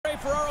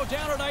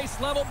tomorrow down at ice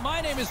level.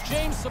 My name is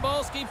James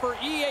Cybulski for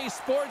EA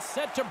Sports,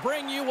 set to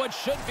bring you what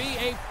should be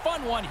a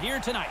fun one here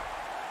tonight.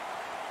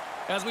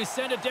 As we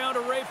send it down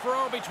to Ray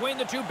Ferraro between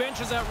the two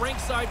benches at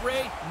rinkside.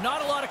 Ray,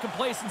 not a lot of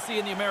complacency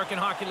in the American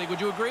Hockey League.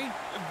 Would you agree?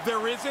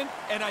 There isn't,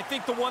 and I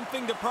think the one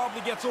thing that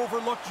probably gets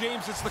overlooked,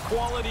 James, is the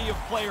quality of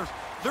players.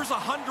 There's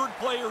 100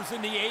 players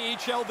in the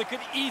AHL that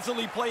could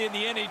easily play in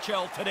the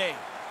NHL today.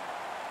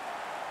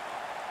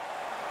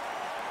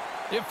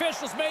 The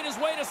official's made his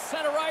way to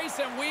center ice,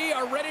 and we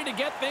are ready to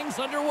get things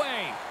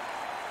underway.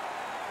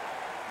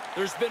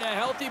 There's been a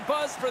healthy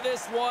buzz for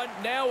this one.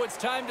 Now it's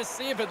time to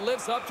see if it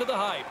lives up to the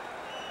hype.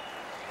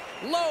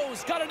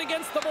 Lowe's got it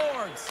against the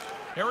boards.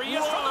 Here he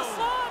is from the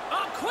slot.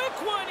 A quick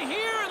one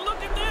here, and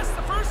look at this,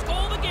 the first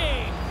goal of the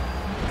game.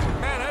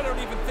 Man, I don't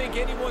even think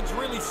anyone's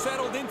really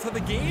settled into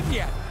the game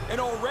yet.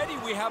 And already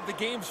we have the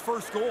game's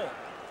first goal.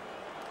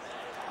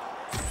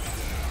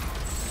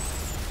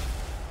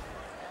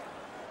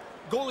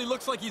 Goalie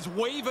looks like he's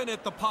waving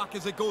at the puck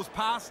as it goes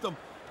past him.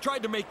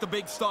 Tried to make the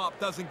big stop,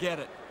 doesn't get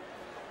it.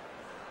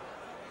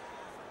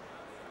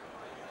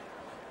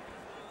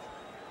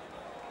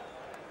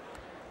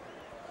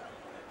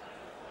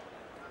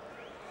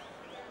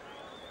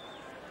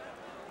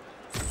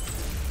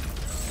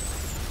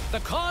 The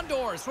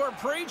Condors were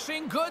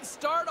preaching good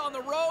start on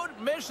the road,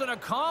 mission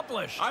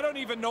accomplished. I don't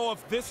even know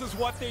if this is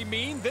what they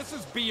mean. This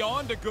is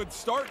beyond a good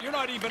start. You're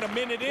not even a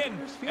minute in,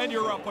 and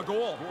you're up a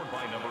goal.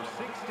 By number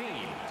 16.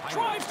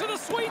 Drives to the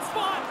sweet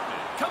spot.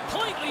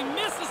 Completely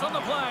misses on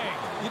the play.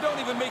 You don't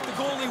even make the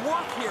goalie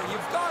work here.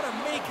 You've got to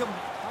make him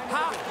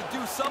have to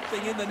do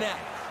something in the net.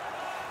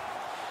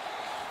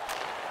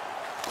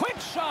 Quick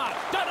shot.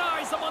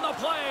 Denies him on the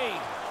play.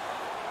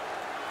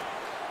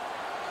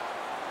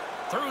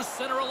 Through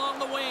center along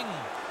the wing.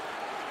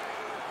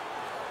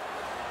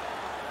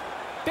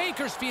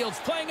 Bakersfield's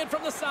playing it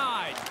from the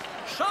side.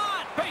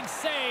 Shot, big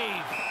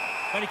save.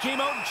 And he came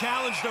out and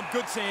challenged him.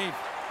 Good save.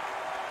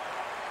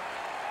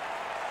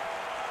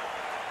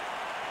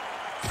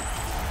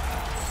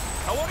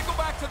 I want to go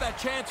back to that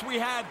chance we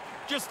had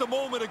just a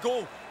moment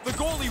ago. The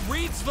goalie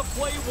reads the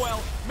play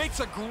well,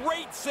 makes a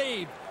great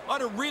save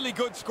on a really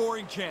good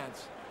scoring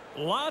chance.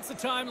 Lots of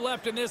time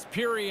left in this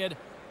period.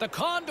 The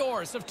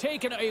Condors have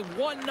taken a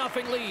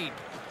 1-0 lead.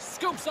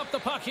 Scoops up the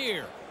puck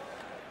here.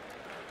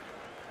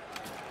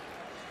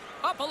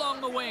 Up along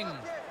the wing.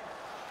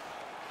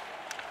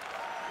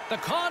 The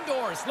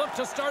Condors look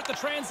to start the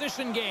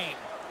transition game.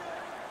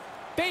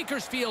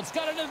 Bakersfield's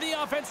got it into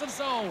the offensive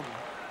zone.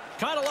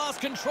 Kind of lost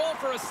control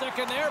for a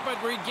second there,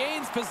 but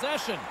regains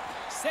possession.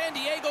 San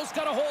Diego's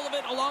got a hold of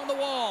it along the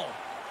wall.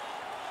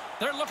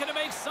 They're looking to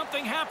make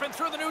something happen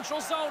through the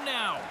neutral zone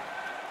now.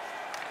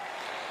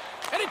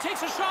 And he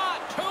takes a shot.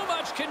 Too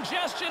much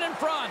congestion in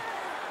front.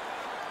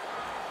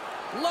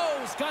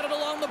 Lowe's got it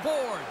along the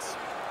boards.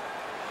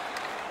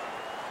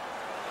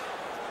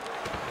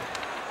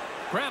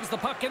 Grabs the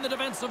puck in the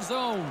defensive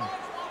zone.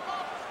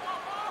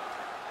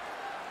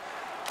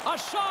 A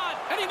shot,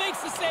 and he makes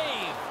the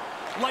save.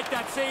 Like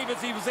that save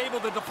as he was able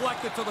to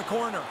deflect it to the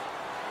corner.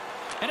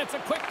 And it's a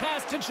quick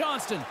pass to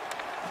Johnston.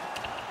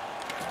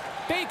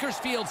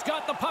 Bakersfield's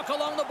got the puck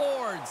along the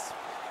boards.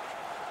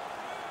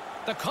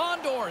 The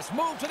Condors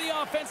move to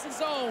the offensive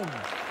zone.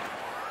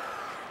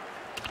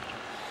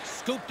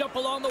 Scooped up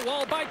along the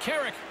wall by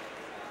Carrick.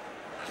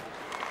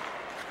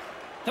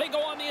 They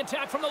go on the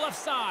attack from the left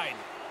side.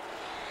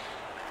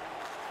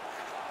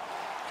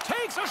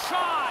 Takes a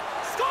shot.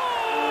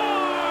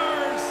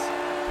 Scores!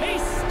 He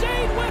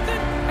stayed with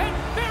it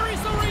and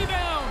buries the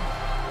rebound.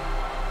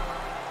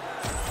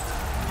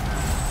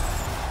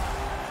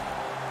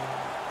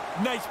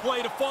 Nice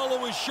play to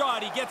follow his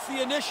shot. He gets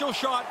the initial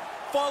shot,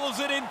 follows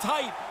it in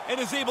tight, and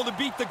is able to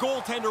beat the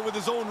goaltender with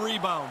his own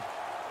rebound.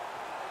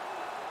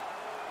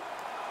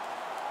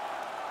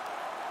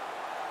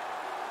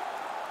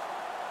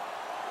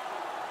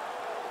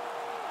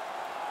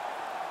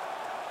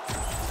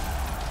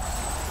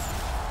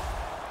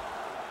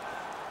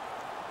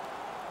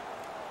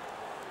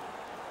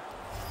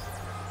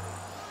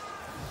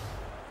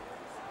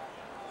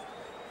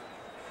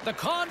 The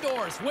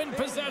Condors win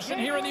possession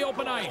here in the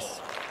open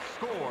ice.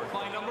 Scored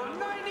by number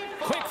 95.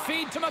 Quick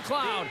feed to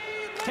McLeod.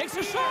 Takes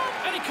a shot,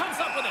 and he comes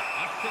up with it.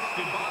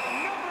 Assisted by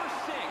number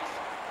 6,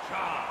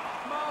 John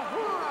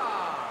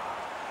Mahura.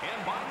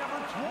 And by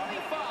number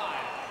 25,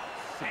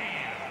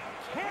 Sam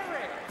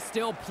Carrick.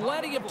 Still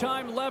plenty of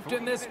time left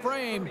in this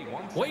frame.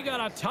 We got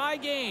a tie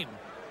game.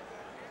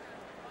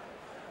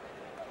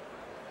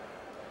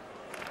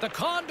 The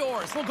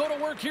Condors will go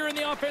to work here in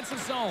the offensive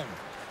zone.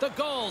 The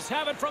Gulls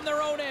have it from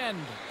their own end.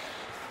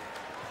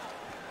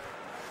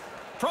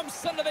 From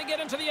center, they get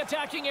into the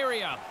attacking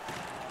area.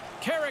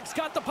 Carrick's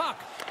got the puck.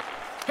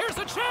 Here's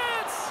a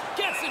chance.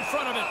 Gets in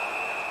front of it.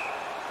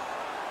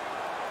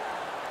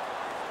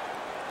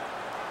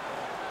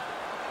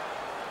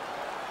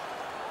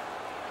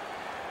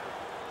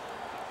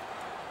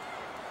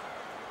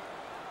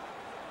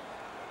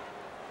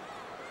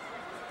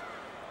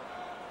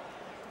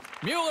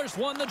 Mueller's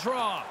won the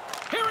draw.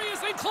 Here he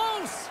is in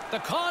close. The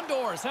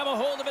Condors have a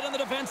hold of it in the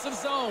defensive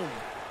zone.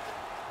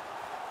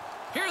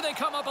 Here they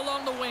come up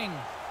along the wing.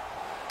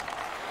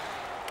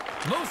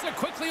 Moves it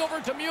quickly over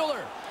to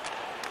Mueller.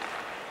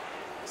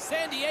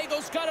 San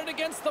Diego's got it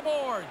against the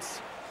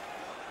boards.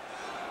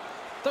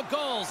 The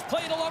Gulls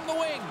played along the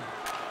wing.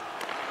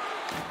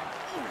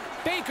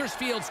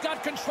 Bakersfield's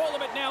got control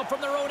of it now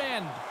from their own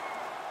end.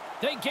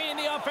 They gain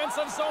the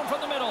offensive zone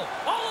from the middle.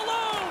 All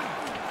alone!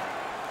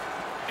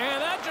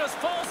 And that just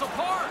falls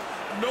apart.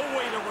 No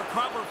way to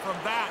recover from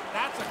that.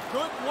 That's a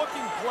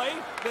good-looking play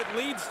that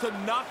leads to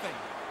nothing.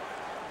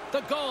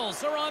 The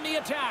Gulls are on the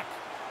attack.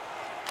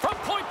 From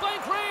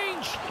point-blank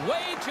range.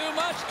 Way too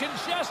much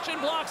congestion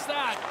blocks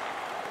that.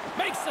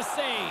 Makes the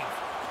save.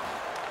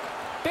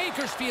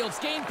 Bakersfield's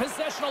gained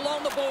possession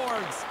along the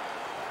boards.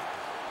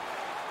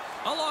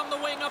 Along the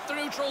wing up the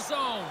neutral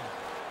zone.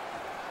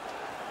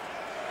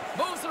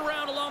 Moves it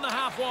around along the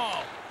half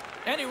wall.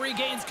 And he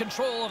regains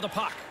control of the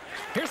puck.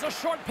 Here's a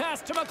short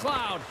pass to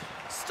McLeod.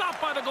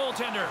 Stopped by the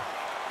goaltender.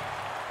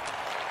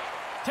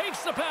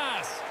 Takes the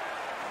pass.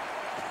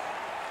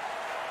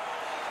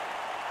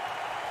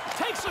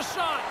 Takes a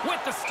shot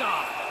with the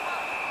stop.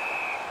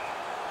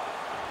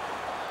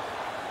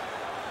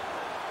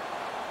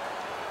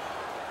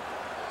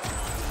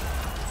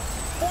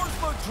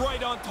 Forsberg's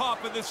right on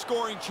top of this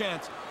scoring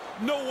chance.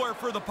 Nowhere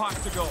for the puck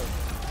to go.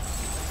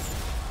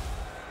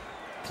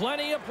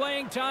 Plenty of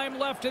playing time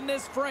left in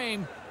this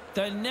frame.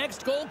 The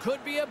next goal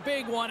could be a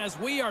big one as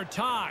we are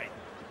tied.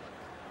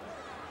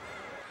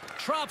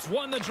 Trops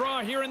won the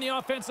draw here in the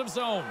offensive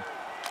zone.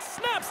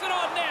 Snaps it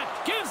on net.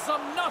 Gives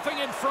them nothing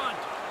in front.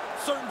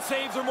 Certain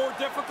saves are more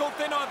difficult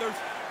than others.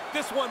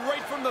 This one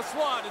right from the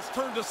slot is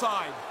turned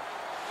aside.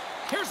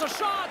 Here's a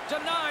shot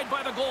denied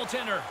by the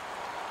goaltender.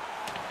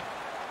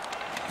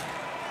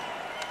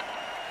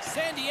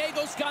 San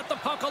Diego's got the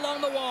puck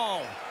along the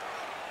wall.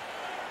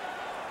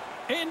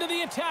 Into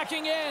the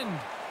attacking end.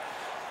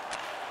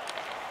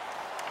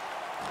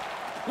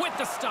 With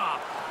the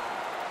stop.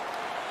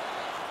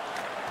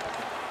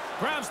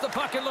 Grabs the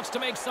puck and looks to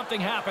make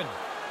something happen.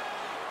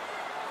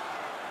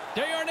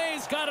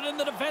 Desharnais got it in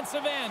the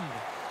defensive end.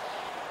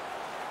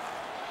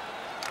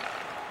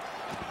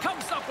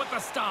 Comes up with the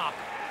stop.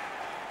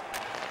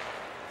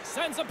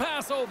 Sends a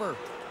pass over.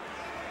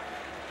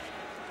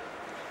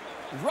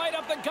 Right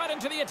up the gut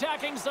into the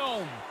attacking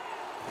zone.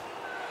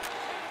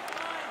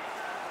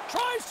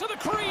 Tries to the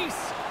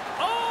crease.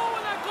 Oh,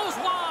 and that goes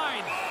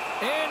wide.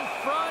 In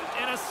front,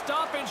 and a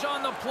stoppage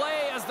on the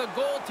play as the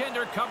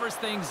goaltender covers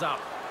things up.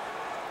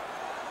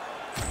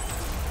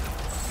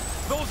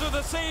 Those are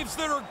the saves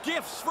that are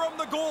gifts from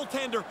the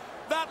goaltender.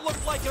 That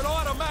looked like an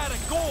automatic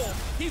goal.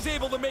 He's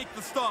able to make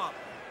the stop.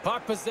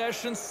 Puck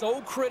possession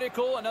so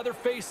critical. Another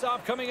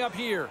face-off coming up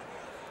here.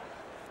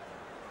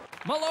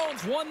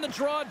 Malone's won the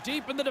draw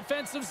deep in the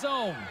defensive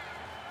zone.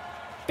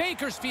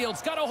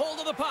 Bakersfield's got a hold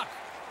of the puck.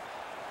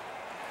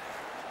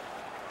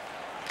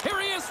 Here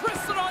he is,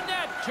 wrists it on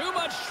net. Too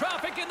much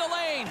traffic in the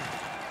lane.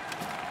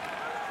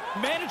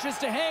 Manages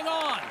to hang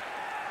on.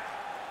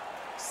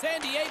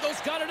 San Diego's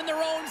got it in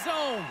their own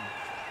zone.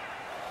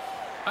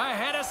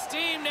 Ahead of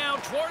steam now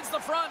towards the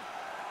front.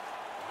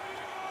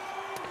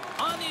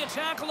 On the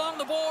attack along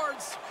the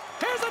boards.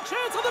 Here's a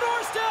chance on the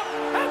doorstep.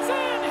 It's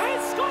in. He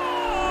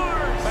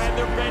scores! And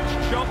their bench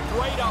jumped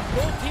right up.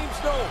 Both teams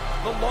know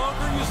the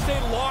longer you stay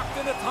locked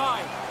in a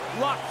tie,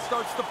 luck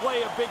starts to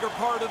play a bigger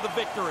part of the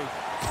victory.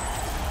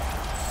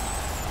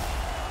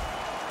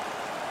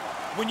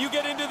 When you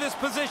get into this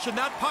position,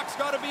 that puck's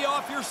got to be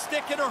off your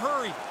stick in a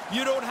hurry.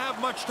 You don't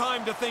have much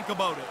time to think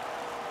about it.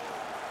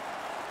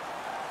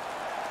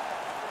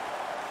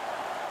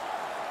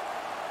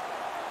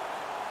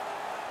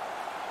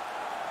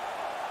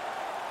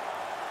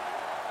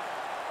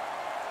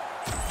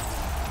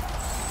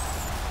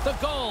 The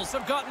Gulls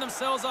have gotten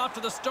themselves off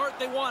to the start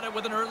they wanted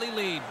with an early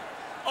lead.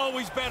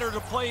 Always better to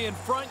play in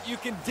front. You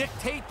can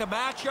dictate the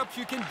matchups.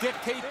 You can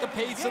dictate the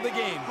pace of the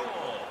game.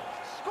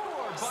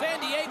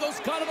 San Diego's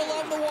got it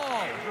along the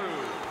wall.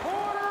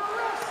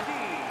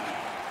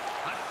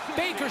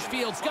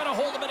 Bakersfield's got a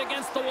hold of it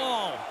against the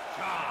wall.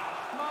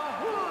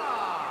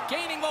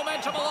 Gaining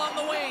momentum along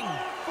the wing.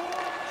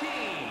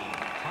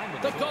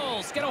 The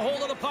Gulls get a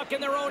hold of the puck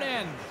in their own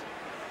end.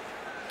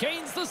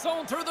 Gains the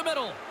zone through the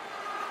middle.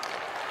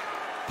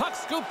 Puck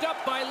scooped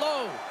up by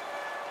Lowe.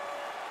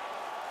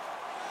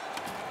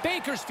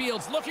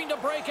 Bakersfield's looking to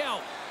break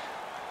out.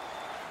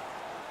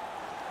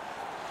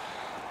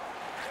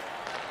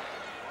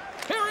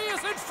 Here he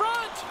is in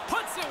front.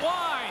 Puts it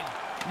wide.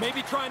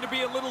 Maybe trying to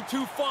be a little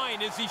too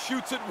fine as he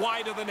shoots it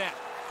wide of the net.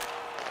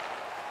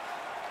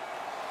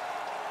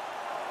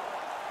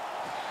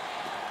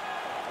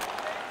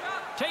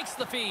 Takes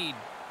the feed.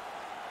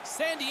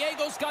 San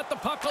Diego's got the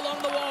puck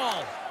along the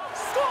wall.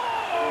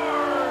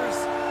 Scores!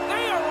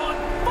 They are on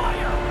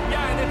fire!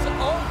 Yeah, and it's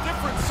all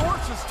different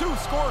sources, too.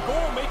 Score a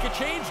goal, make a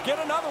change, get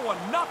another one.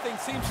 Nothing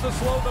seems to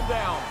slow them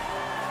down.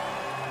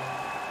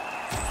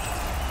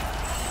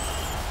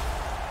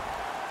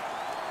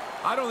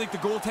 I don't think the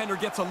goaltender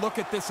gets a look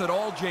at this at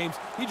all, James.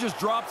 He just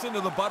drops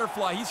into the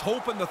butterfly. He's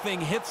hoping the thing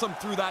hits him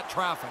through that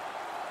traffic.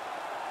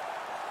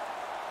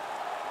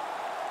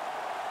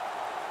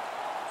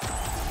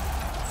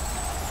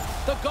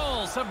 The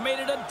Gulls have made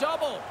it a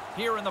double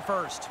here in the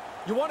first.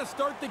 You want to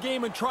start the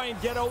game and try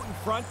and get out in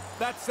front?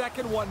 That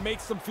second one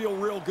makes them feel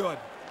real good.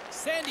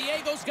 San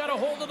Diego's got a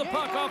hold of the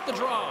puck off the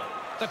draw.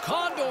 The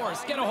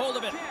Condors get a hold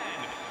of it.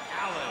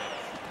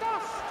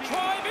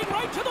 Driving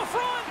right to the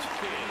front.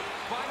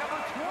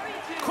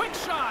 Quick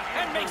shot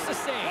and makes the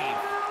save. And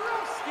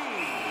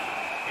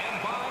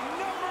by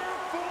number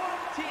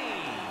 14.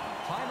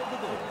 Time of the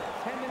goal,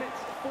 10 minutes,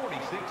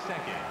 46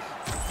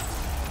 seconds.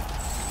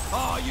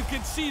 Oh, you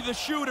can see the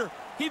shooter.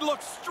 He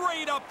looked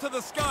straight up to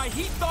the sky.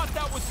 He thought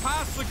that was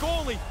past the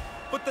goalie,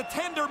 but the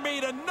tender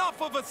made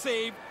enough of a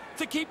save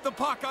to keep the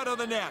puck out of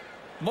the net.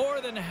 More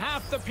than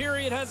half the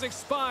period has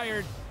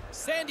expired.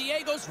 San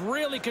Diego's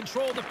really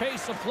controlled the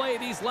pace of play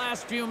these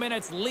last few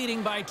minutes,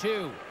 leading by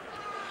 2.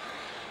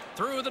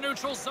 Through the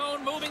neutral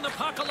zone, moving the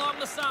puck along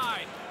the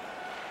side.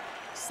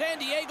 San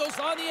Diego's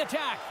on the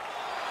attack.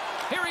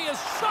 Here he is,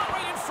 shot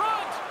right in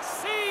front.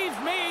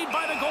 Save made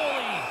by the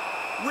goalie.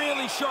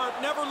 Really sharp,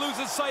 never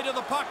loses sight of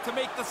the puck to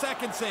make the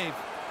second save.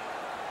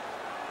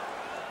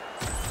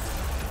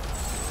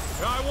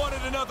 I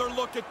wanted another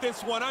look at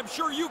this one. I'm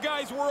sure you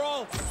guys were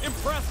all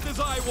impressed as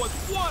I was.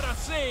 What a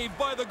save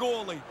by the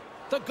goalie.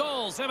 The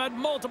Gulls have had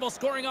multiple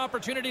scoring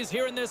opportunities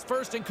here in this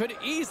first and could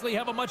easily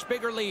have a much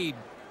bigger lead.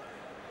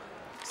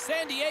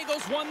 San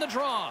Diego's won the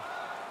draw.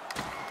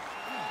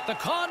 The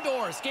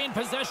Condors gain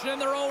possession in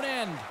their own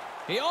end.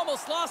 He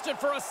almost lost it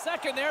for a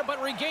second there,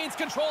 but regains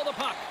control of the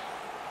puck.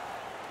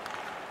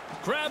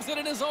 Grabs it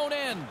in his own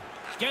end.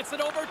 Gets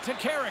it over to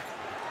Carrick.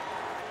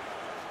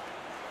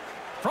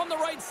 From the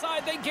right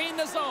side, they gain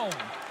the zone.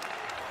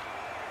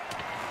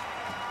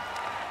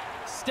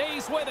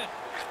 Stays with it.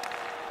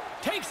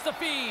 Takes the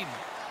feed.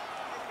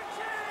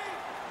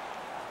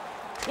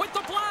 With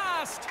the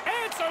blast.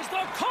 Answers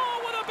the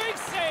call with a big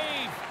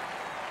save.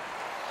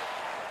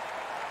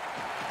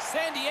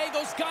 San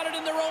Diego's got it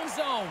in their own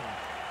zone.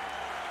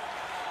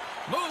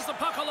 Moves the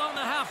puck along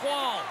the half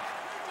wall.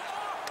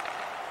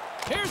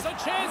 Here's a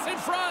chance in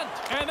front,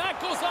 and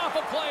that goes off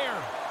a player.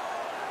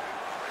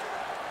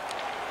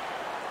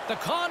 The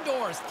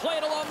Condors play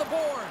it along the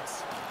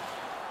boards.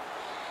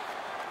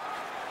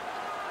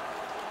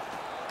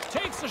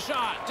 Takes a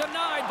shot,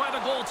 denied by the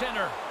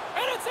goaltender.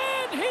 And it's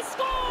in! He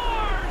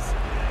scores!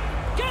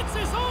 Gets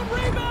his own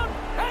rebound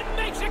and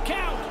makes it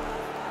count.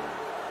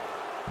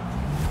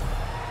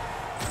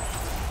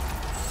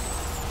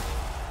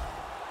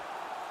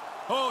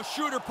 Oh,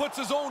 shooter puts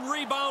his own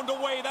rebound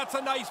away. That's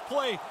a nice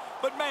play.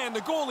 But man, the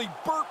goalie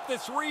burped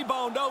this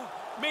rebound out,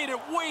 made it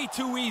way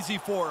too easy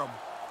for him.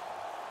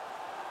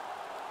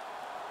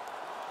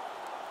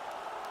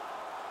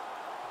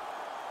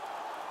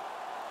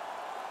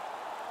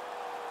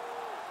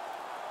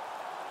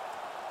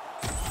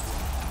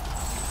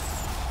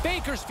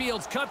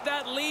 Bakersfield's cut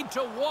that lead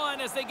to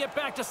 1 as they get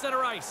back to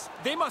center ice.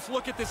 They must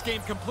look at this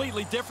game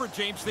completely different,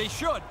 James. They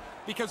should.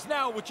 Because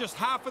now, with just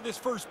half of this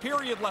first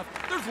period left,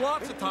 there's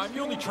lots of time.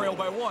 You only trail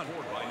by 1.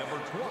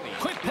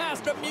 Quick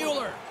pass to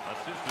Mueller.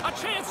 A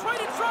chance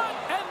right in front,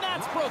 and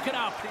that's broken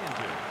up.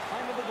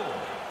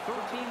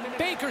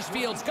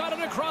 Bakersfield's got it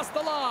across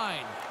the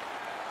line.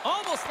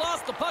 Almost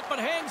lost the puck, but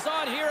hangs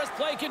on here as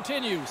play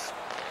continues.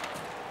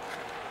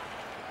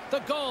 The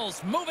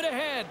Gulls move it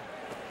ahead.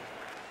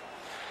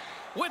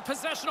 With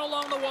possession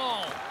along the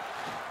wall.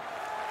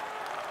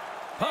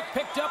 Puck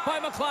picked up by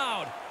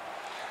McLeod.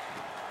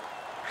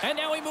 And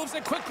now he moves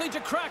it quickly to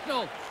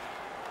Cracknell.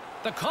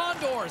 The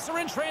Condors are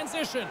in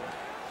transition.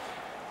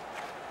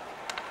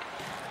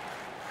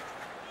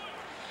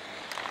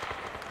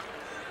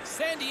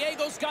 San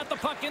Diego's got the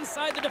puck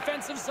inside the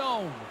defensive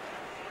zone.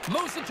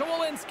 Moves it to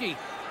Walensky.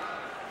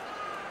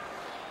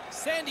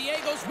 San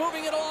Diego's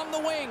moving it along the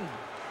wing.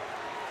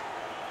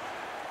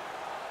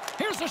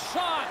 Here's a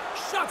shot.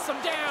 Shuts him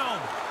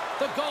down.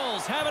 The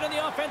Gulls have it in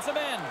the offensive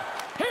end.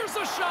 Here's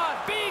a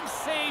shot. Big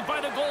save by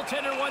the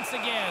goaltender once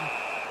again.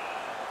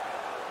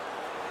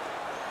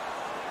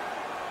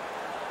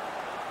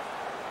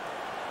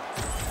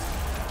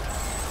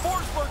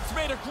 Forsberg's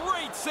made a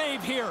great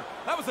save here.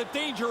 That was a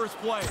dangerous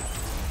play.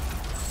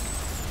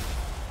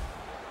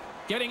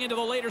 Getting into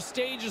the later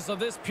stages of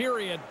this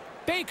period,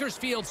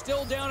 Bakersfield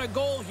still down a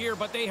goal here,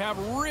 but they have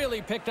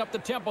really picked up the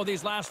tempo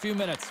these last few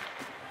minutes.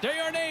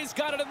 Desharnais's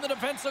got it in the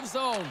defensive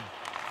zone.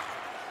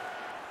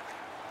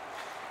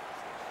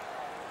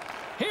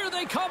 Here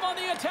they come on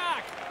the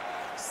attack.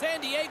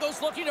 San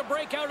Diego's looking to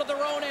break out of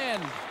their own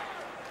end.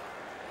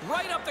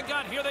 Right up the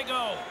gut, here they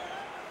go.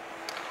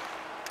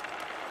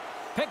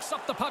 Picks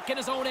up the puck in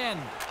his own end.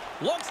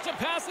 Looks to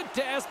pass it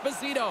to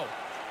Esposito.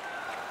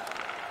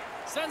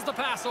 Sends the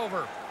pass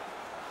over.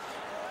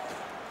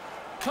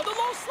 To the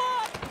low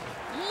slot.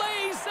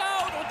 Lays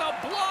out with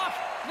the block.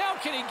 Now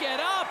can he get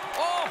up?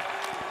 Oh,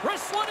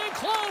 wrestling in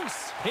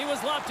close. He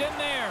was locked in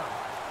there.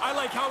 I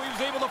like how he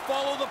was able to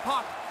follow the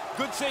puck.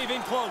 Good save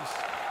in close.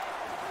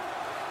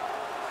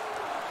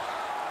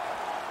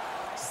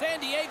 San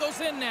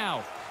Diego's in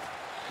now.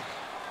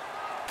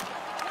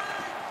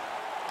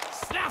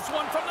 Snaps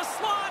one from the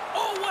slot.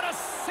 Oh, what a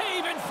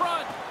save in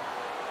front.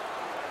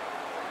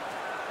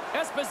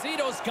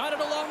 Esposito's got it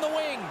along the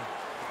wing.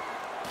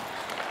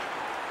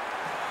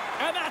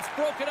 And that's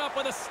broken up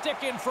with a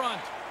stick in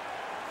front.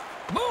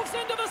 Moves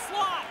into the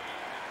slot.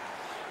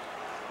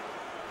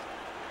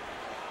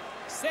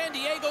 San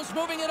Diego's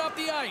moving it up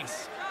the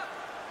ice.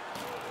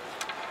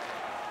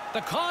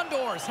 The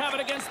Condors have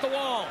it against the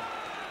wall.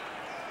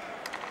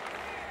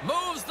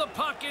 Moves the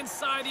puck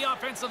inside the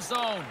offensive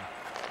zone.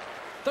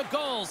 The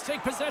Gulls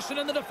take possession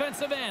in the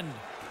defensive end.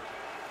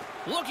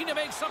 Looking to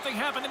make something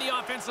happen in the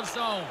offensive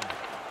zone.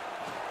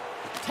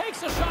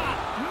 Takes a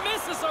shot.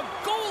 Misses a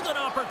golden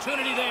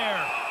opportunity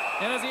there.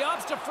 And as he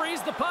opts to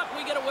freeze the puck,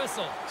 we get a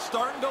whistle.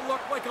 Starting to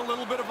look like a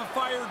little bit of a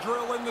fire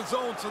drill in the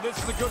zone, so this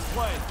is a good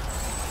play.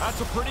 That's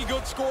a pretty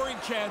good scoring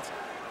chance.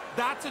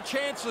 That's a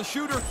chance the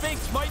shooter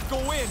thinks might go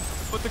in,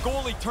 but the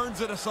goalie turns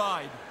it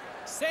aside.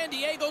 San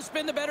Diego's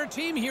been the better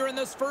team here in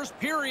this first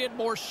period.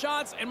 More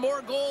shots and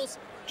more goals.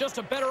 Just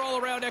a better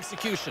all-around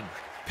execution.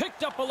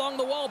 Picked up along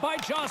the wall by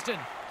Johnston.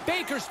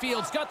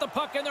 Bakersfield's got the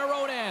puck in their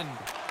own end.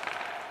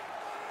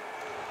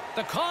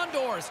 The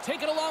Condors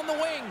take it along the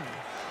wing.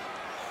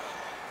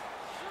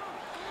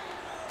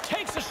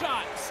 Takes a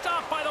shot.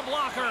 Stopped by the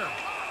blocker.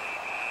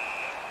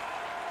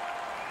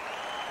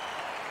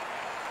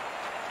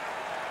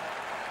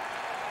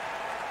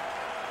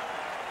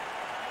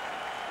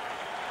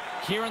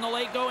 Here in the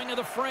late going of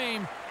the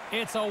frame,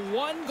 it's a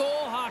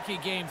one-goal hockey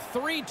game.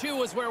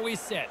 3-2 is where we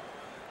sit.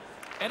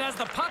 And as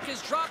the puck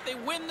is dropped, they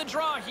win the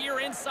draw here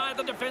inside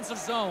the defensive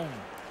zone.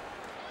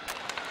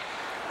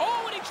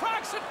 Oh, and he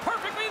tracks it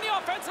perfectly in the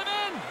offensive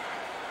end.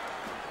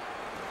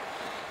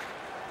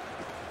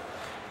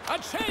 A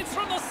chase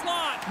from the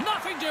slot.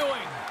 Nothing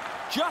doing.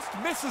 Just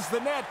misses the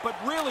net, but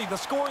really the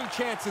scoring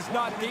chance is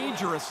not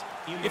dangerous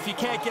if you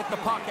can't get the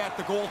puck at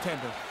the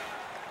goaltender.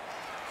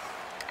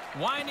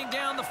 Winding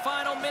down the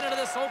final minute of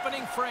this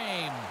opening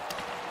frame.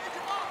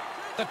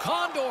 The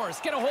Condors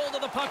get a hold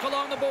of the puck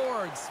along the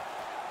boards.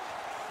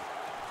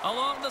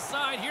 Along the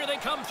side, here they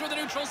come through the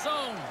neutral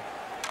zone.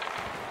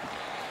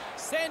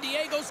 San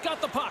Diego's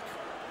got the puck.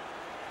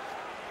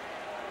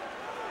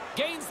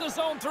 Gains the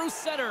zone through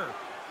center.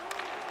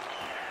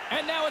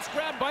 And now it's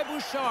grabbed by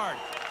Bouchard.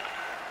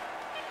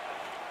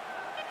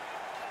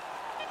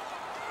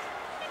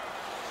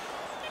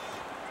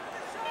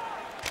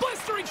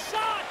 Blistering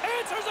shot!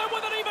 Answers it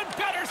with an even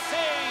better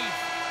save!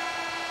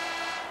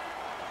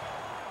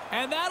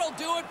 And that'll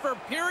do it for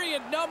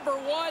period number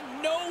one.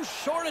 No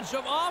shortage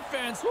of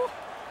offense. Whew.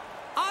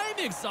 I'm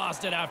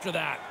exhausted after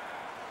that.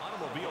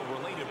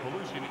 Automobile-related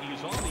pollution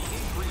is on the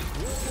increase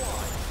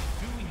worldwide.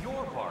 Do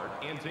your part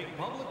and take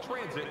public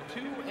transit to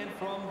and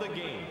from the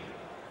game.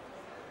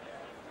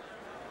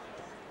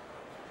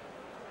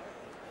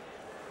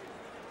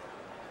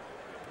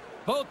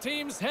 Both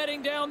teams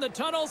heading down the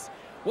tunnels.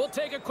 We'll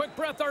take a quick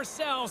breath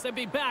ourselves and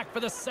be back for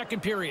the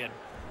second period.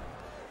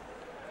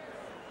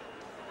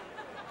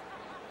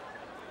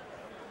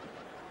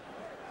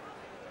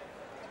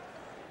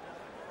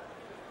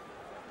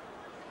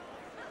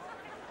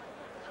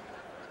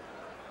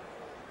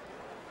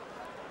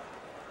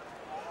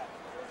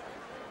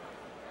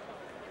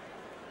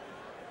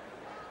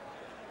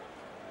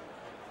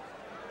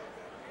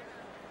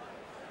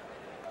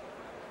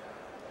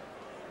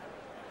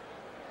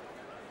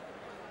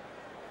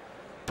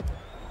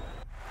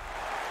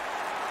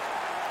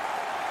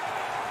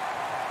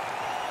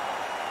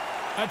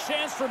 A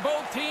chance for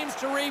both teams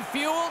to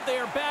refuel. They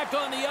are back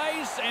on the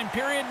ice, and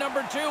period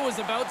number two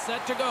is about set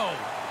to go.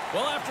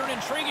 Well, after an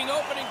intriguing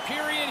opening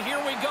period,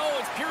 here we go.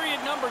 It's period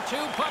number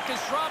two. Puck is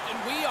dropped, and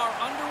we are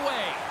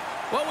underway.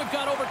 Well, we've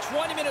got over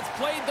 20 minutes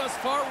played thus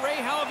far.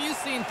 Ray, how have you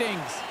seen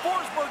things?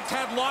 Forsberg's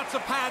had lots of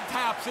pad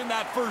taps in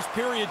that first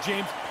period,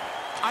 James.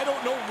 I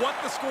don't know what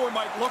the score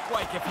might look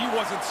like if he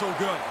wasn't so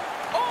good.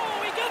 Oh,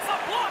 he gets a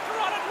blocker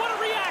on it. What a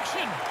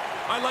reaction!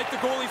 I like the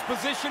goalie's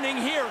positioning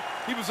here.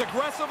 He was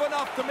aggressive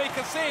enough to make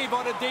a save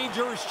on a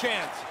dangerous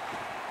chance.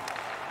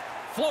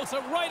 Floats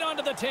it right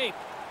onto the tape.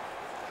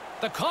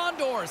 The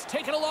Condors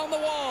take it along the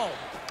wall.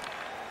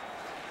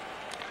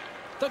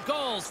 The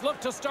Gulls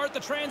look to start the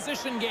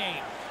transition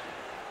game.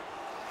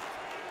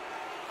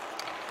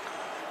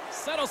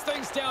 Settles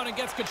things down and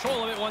gets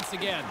control of it once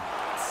again.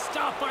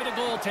 Stopped by the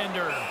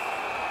goaltender.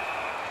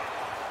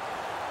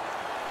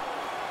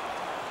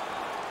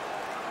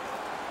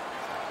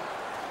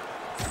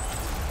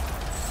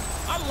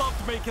 I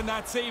loved making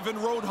that save in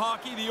road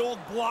hockey, the old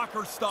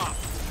blocker stop.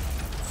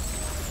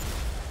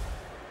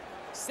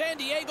 San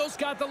Diego's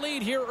got the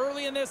lead here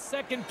early in this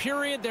second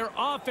period. Their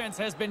offense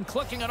has been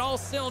clicking on all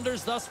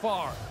cylinders thus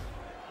far.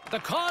 The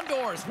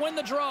Condors win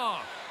the draw.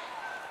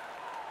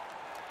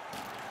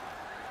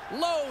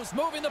 Lowe's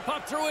moving the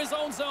puck through his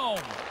own zone.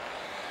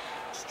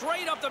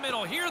 Straight up the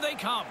middle. Here they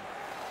come.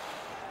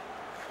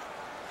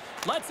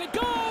 Lets it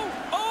go.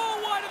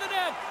 Oh, wide of the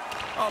net.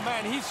 Oh,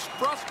 man, he's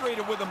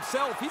frustrated with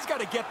himself. He's got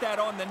to get that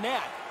on the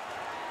net.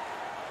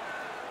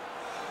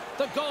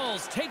 The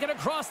Gulls take it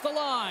across the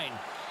line.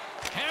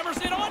 Hammers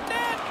it on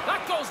net.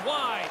 That goes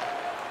wide.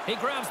 He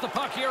grabs the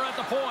puck here at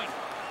the point.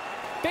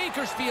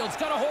 Bakersfield's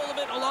got a hold of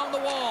it along the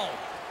wall.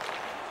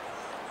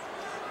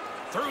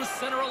 Through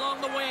center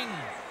along the wing.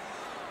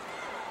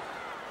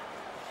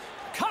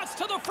 Cuts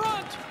to the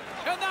front.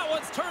 And that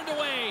one's turned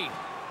away.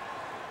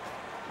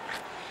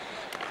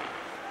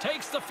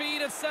 Takes the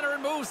feed at center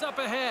and moves up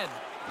ahead.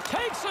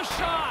 Takes a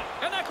shot.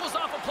 And that goes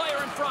off a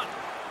player in front.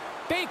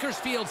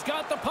 Bakersfield's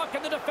got the puck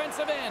in the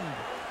defensive end.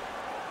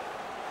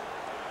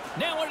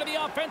 Now into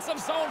the offensive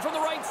zone from the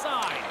right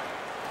side.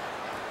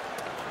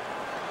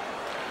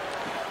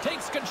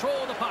 Takes control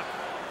of the puck.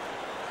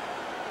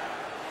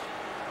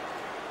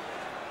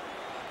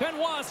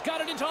 Benoit's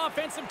got it into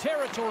offensive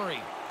territory.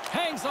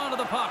 Hangs onto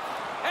the puck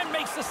and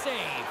makes the save.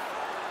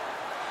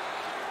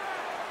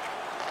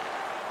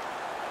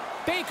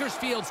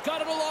 Bakersfield's got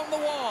it along the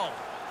wall.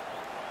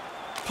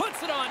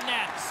 Puts it on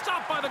net.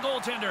 Stopped by the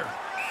goaltender.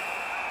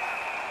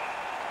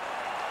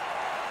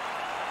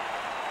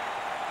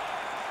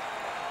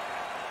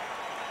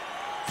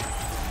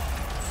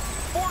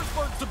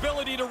 Forsberg's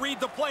ability to read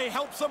the play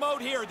helps him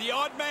out here. The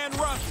odd man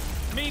rush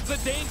means a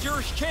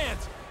dangerous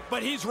chance,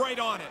 but he's right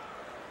on it.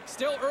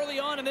 Still early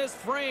on in this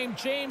frame,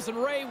 James and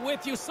Ray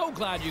with you. So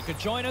glad you could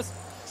join us.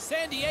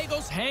 San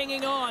Diego's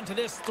hanging on to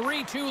this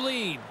 3-2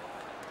 lead.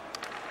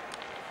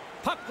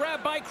 Puck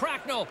grab by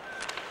Cracknell.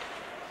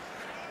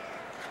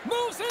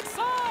 Moves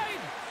inside.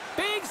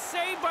 Big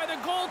save by the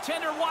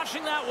goaltender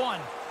watching that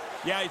one.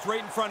 Yeah, he's right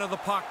in front of the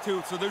puck,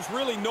 too, so there's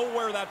really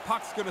nowhere that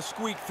puck's going to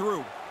squeak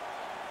through.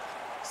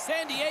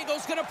 San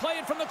Diego's going to play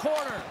it from the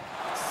corner.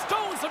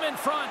 Stones him in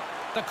front.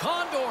 The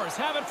Condors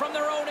have it from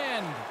their own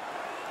end.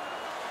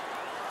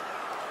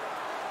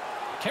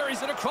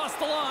 Carries it across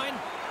the line.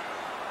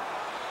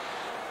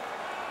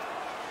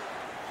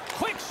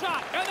 Quick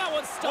shot, and that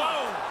one's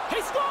stopped. Whoa.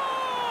 He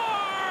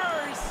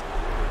scores!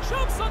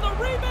 Jumps on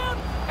the rebound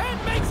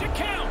and makes it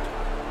count.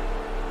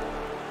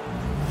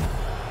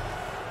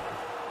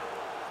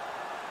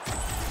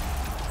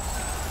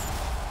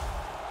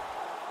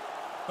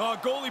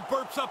 Goalie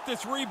burps up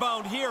this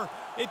rebound here.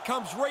 It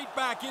comes right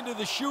back into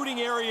the shooting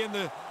area, and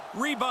the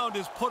rebound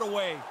is put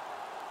away.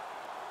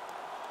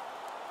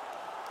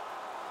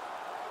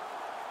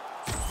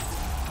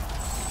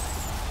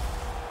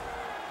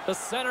 The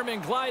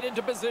centermen glide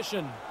into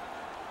position.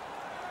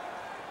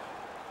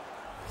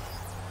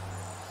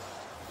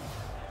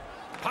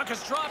 Puck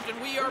is dropped,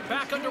 and we are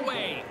back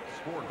underway.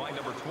 Scored by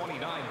number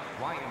 29,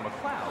 Ryan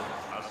McLeod.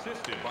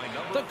 Assisted by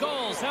number... The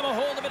Gulls have a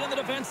hold of it in the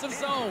defensive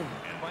zone.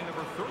 And by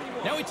number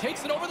 31... Now he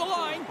takes it over the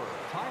line.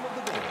 Time of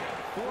the goal,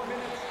 4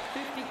 minutes,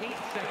 58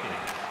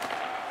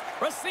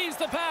 seconds. Receives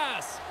the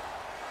pass.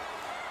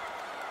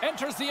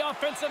 Enters the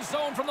offensive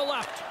zone from the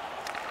left.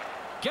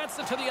 Gets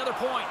it to the other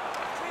point.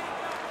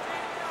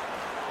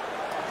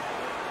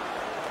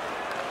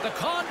 The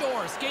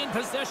Condors gain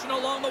possession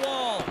along the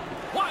wall.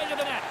 Wide of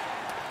the net.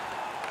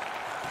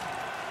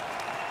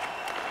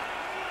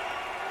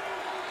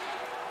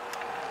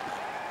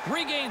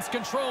 Regains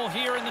control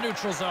here in the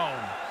neutral zone.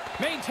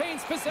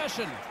 Maintains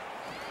possession.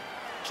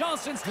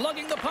 Johnston's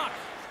lugging the puck.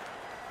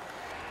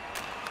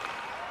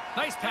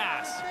 Nice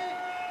pass.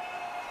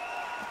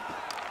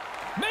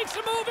 Makes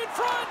a move in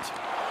front.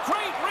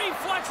 Great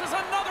reflexes,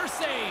 another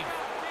save.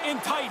 In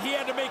tight, he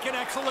had to make an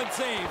excellent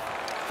save.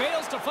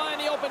 Fails to find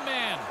the open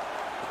man.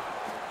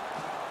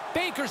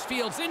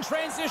 Bakersfield's in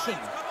transition.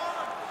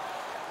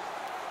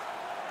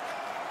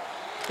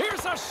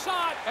 Here's a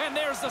shot, and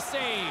there's the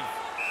save.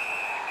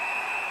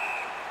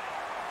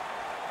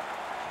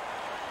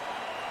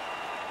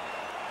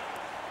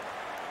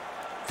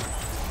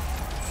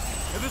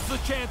 And this is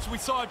a chance we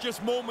saw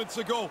just moments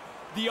ago.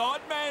 The odd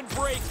man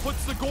break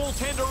puts the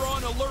goaltender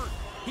on alert.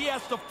 He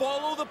has to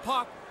follow the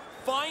puck,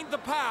 find the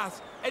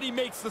pass, and he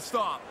makes the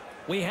stop.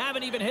 We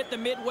haven't even hit the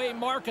midway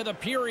mark of the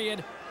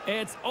period.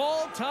 It's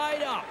all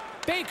tied up.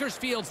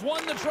 Bakersfield's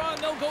won the draw,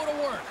 and they'll go to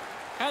work.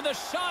 And the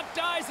shot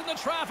dies in the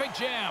traffic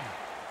jam.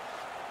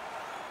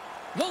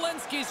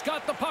 Walensky's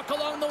got the puck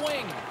along the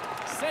wing.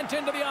 Sent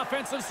into the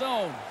offensive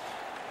zone.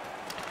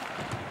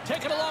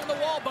 Taken along the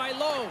wall by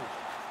Lowe.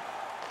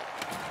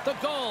 The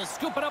Gulls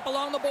scoop it up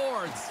along the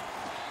boards.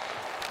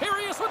 Here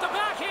he is with the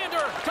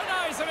backhander.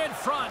 Denies him in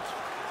front.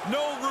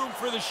 No room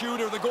for the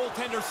shooter. The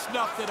goaltender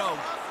snuffed it out.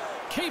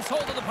 Keeps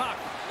hold of the puck.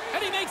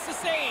 And he makes the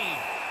save.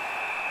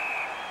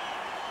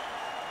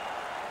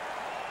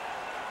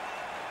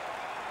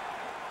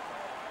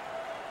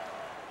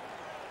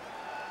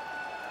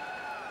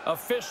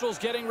 Officials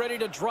getting ready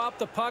to drop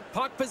the puck.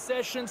 Puck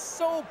possession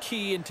so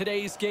key in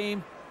today's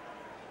game.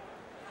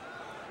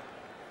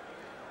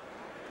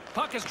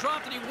 Puck is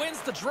dropped and he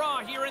wins the draw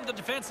here in the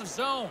defensive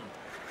zone.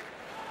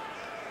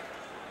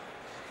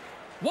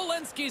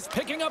 Walensky's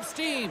picking up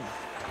steam.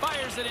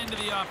 Fires it into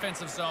the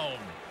offensive zone.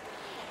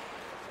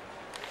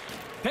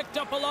 Picked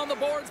up along the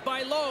boards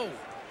by Lowe.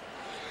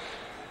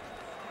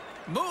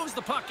 Moves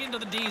the puck into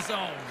the D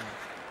zone.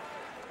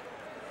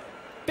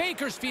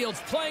 Bakersfield's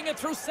playing it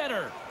through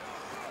center.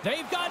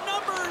 They've got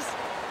numbers.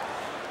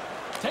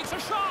 Takes a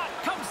shot.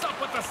 Comes up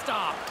with the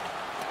stop.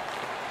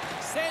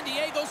 San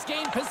Diego's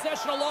gained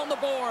possession along the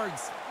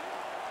boards.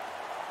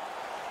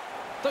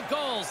 The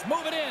Gulls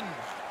move it in.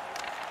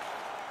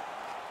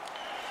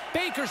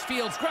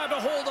 Bakersfield's grabbed a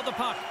hold of the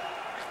puck.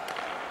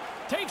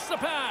 takes the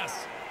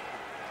pass.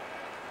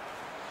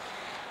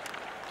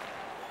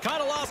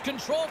 Kind of lost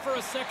control for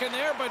a second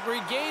there, but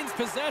regains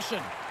possession.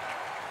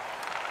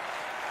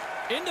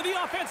 Into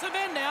the offensive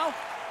end now.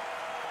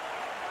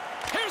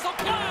 Here's a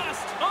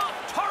blast off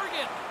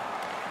target.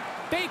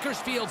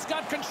 Bakersfield's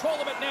got control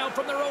of it now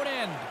from their own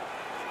end.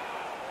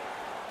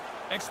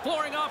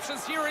 Exploring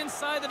options here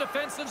inside the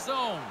defensive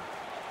zone.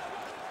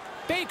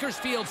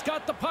 Bakersfield's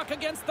got the puck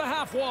against the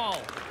half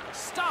wall.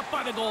 Stopped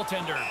by the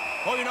goaltender.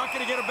 Oh, you're not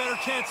going to get a better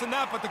chance than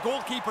that, but the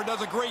goalkeeper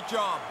does a great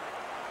job.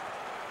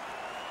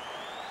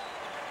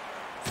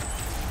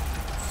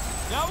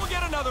 Now we'll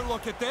get another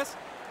look at this.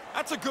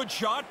 That's a good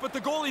shot, but the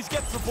goalie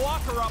gets the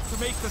blocker up to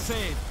make the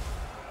save.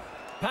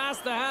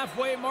 Past the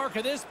halfway mark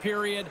of this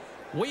period,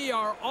 we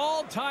are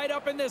all tied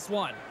up in this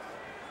one.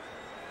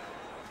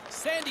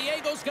 San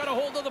Diego's got a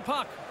hold of the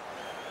puck.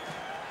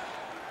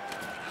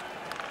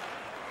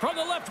 From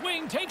the left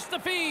wing, takes the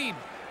feed.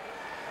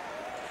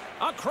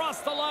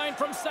 Across the line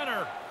from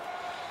center.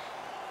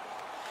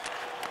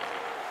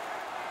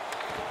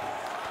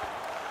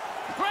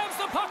 Grabs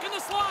the puck in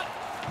the slot.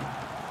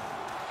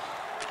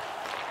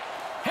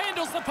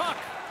 Handles the puck.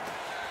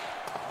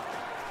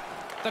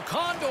 The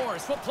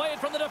Condors will play it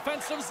from the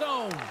defensive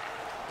zone.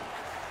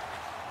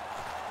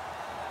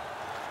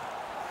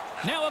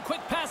 Now a quick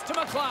pass to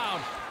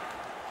McLeod.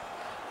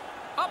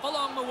 Up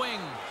along the wing.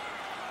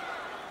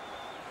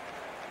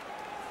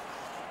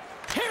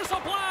 Here's a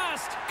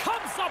blast.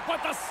 Comes up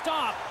with the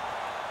stop.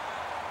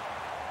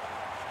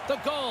 The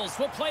Gulls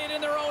will play it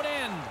in their own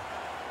end.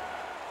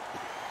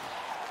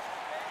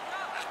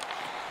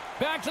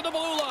 Back to the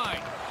blue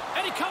line.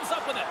 And he comes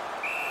up with it.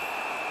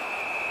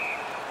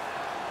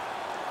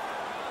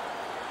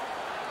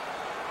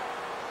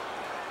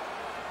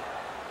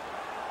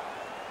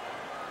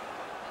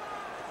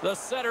 The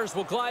setters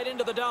will glide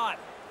into the dot.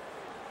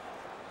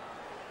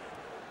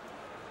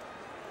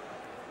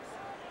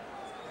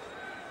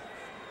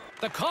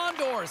 The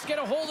Condors get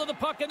a hold of the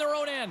puck in their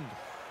own end.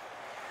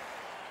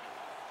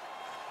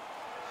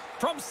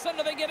 From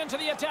center, they get into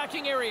the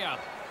attacking area.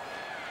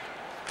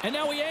 And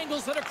now he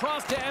angles it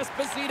across to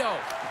Esposito.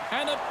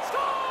 And the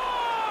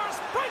scores!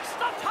 Breaks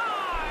the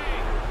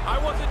tie! I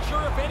wasn't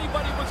sure if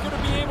anybody was going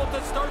to be able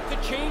to start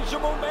to change the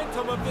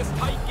momentum of this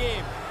tight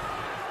game.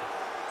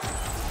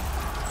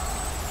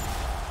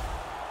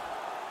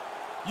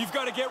 You've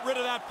got to get rid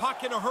of that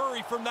puck in a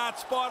hurry from that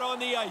spot on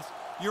the ice.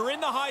 You're in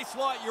the high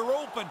slot, you're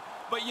open,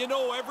 but you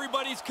know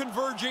everybody's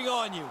converging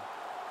on you.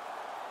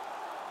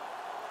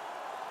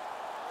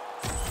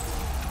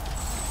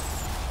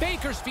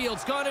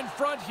 Bakersfield's gone in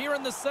front here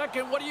in the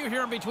second. What are you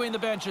hearing between the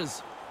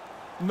benches?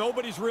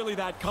 Nobody's really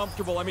that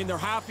comfortable. I mean, they're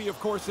happy, of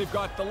course, they've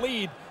got the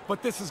lead,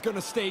 but this is going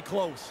to stay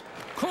close.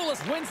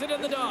 Koulis wins it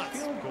in the dots.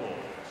 Field goal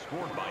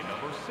scored by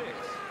number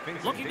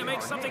 6. Looking to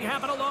make something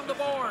happen along the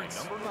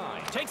boards.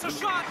 Takes a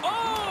shot.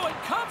 Oh, and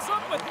comes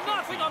up with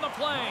nothing on the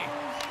play.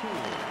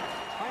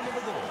 Time of the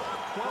goal,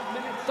 12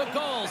 minutes. The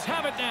Gulls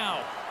have it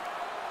now.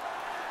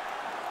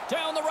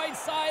 Down the right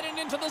side and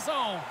into the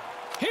zone.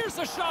 Here's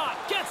the shot.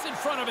 Gets in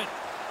front of it.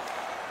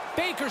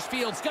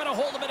 Bakersfield's got a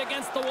hold of it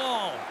against the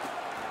wall.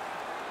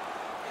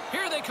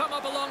 Here they come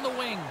up along the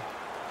wing.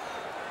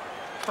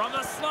 From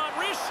the slot,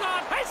 wrist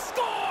shot, he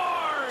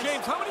scores!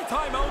 James, how many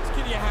timeouts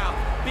can you have?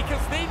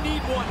 Because they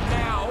need one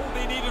now,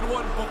 they needed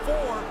one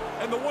before,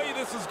 and the way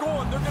this is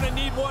going, they're going to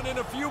need one in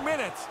a few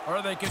minutes.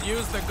 Or they could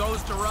use the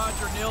ghost of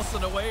Roger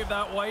Nielsen to wave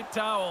that white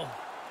towel.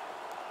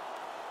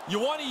 You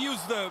want to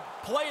use the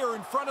player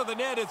in front of the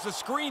net as a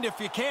screen if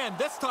you can.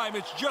 This time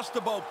it's just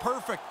about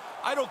perfect.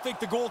 I don't think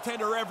the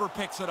goaltender ever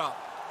picks it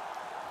up.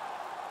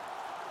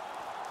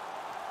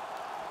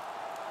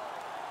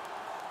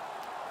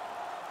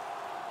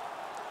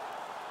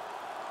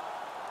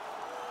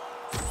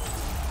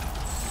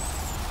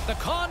 The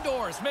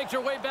Condors make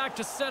their way back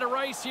to center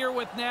ice here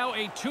with now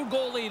a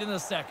 2-goal lead in the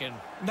second.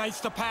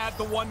 Nice to pad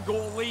the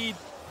 1-goal lead.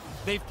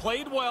 They've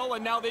played well,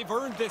 and now they've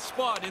earned this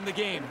spot in the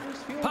game.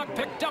 Puck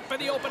picked up in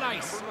the open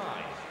ice.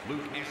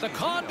 The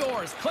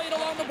Condors played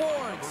along the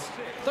boards.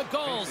 The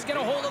Gulls get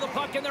a hold of the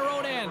puck in their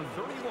own end.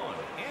 31,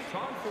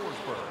 Anton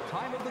Forsberg,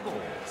 time of the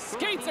goal.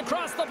 Skates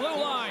across the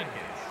blue line.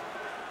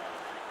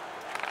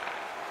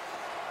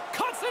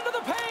 Cuts into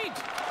the paint.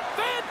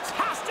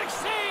 Fantastic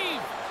save.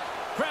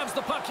 Grabs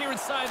the puck here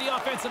inside the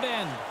offensive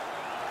end.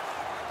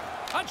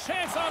 A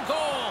chance on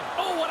goal.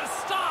 Oh, what a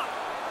stop.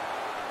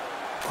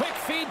 Quick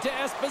feed to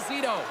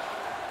Esposito.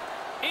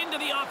 Into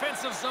the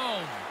offensive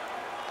zone.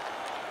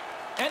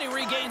 And he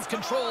regains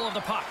control of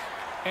the puck.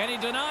 And he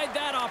denied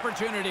that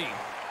opportunity.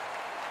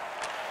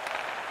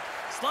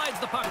 Slides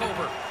the puck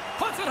over.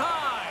 Puts it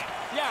high.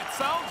 Yeah, it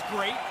sounds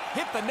great.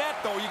 Hit the net,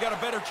 though, you got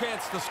a better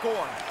chance to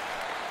score.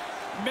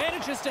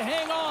 Manages to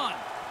hang on.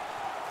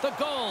 The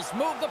Gulls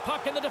move the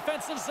puck in the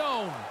defensive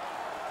zone.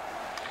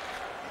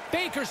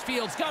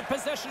 Bakersfield's got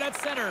possession at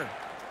center.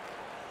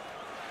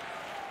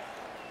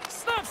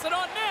 Snaps it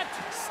on net.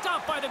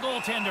 Stopped by the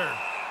goaltender.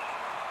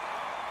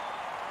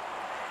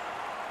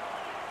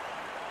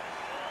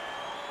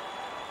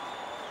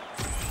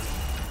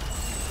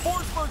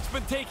 Pittsburgh's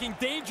been taking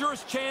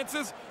dangerous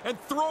chances and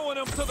throwing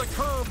them to the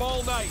curb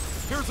all night.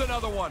 Here's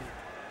another one.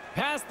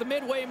 Past the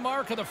midway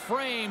mark of the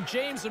frame,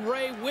 James and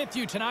Ray with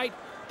you tonight.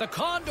 The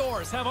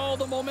Condors have all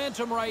the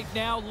momentum right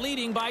now,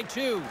 leading by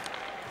 2.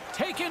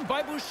 Taken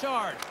by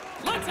Bouchard.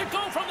 Lets it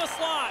go from the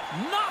slot.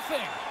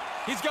 Nothing.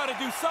 He's got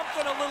to do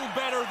something a little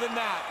better than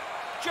that.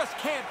 Just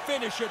can't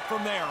finish it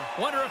from there.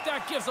 Wonder if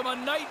that gives him a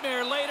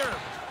nightmare later.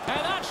 And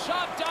that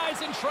shot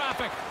dies in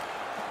traffic.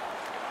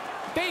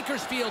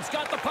 Bakersfield's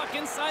got the puck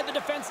inside the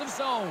defensive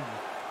zone.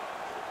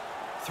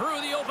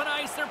 Through the open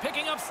ice, they're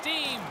picking up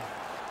steam.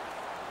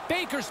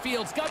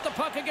 Bakersfield's got the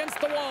puck against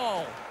the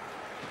wall.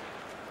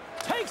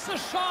 Takes a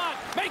shot,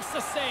 makes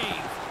the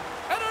save.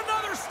 And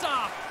another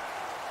stop.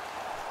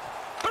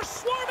 They're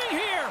swarming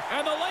here,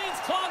 and the lane's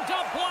clogged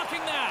up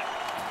blocking that.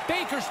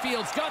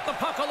 Bakersfield's got the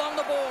puck along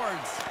the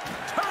boards.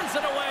 Turns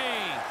it away.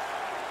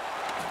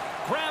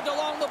 Grabbed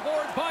along the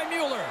board by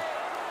Mueller.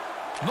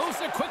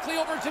 Moves it quickly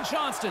over to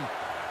Johnston.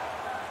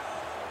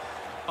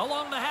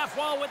 Along the half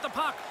wall with the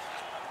puck.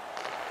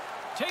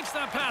 Takes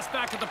that pass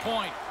back at the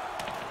point.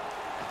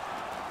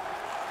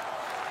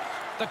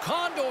 The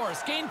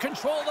Condors gain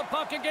control of the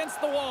puck against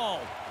the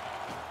wall.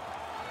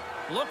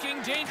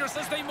 Looking dangerous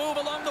as they move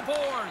along the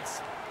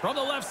boards. From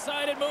the left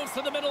side, it moves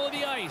to the middle of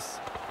the ice.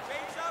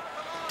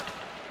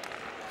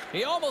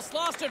 He almost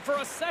lost it for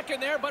a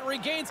second there, but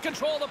regains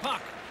control of the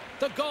puck.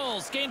 The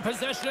Gulls gain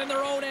possession in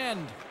their own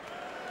end.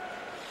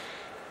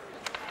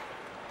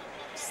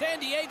 San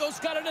Diego's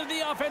got it into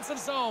the offensive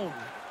zone.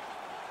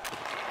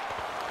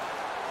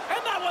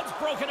 And that one's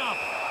broken up.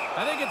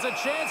 I think it's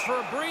a chance for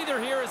a breather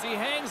here as he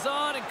hangs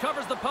on and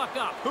covers the puck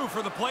up. Who,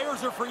 for the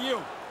players or for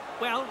you?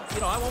 Well,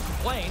 I won't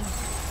complain.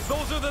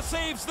 Those are the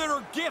saves that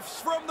are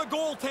gifts from the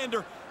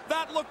goaltender.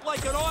 That looked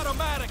like an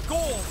automatic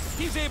goal.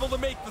 He's able to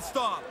make the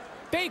stop.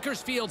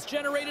 Bakersfield's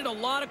generated a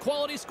lot of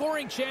quality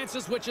scoring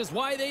chances, which is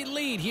why they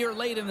lead here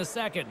late in the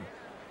second.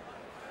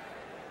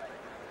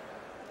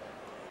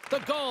 The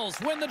Gulls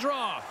win the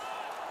draw.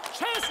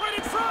 Chance right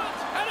in front,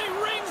 and he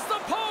rings the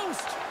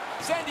post.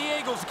 San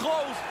Diego's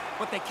close,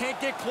 but they can't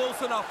get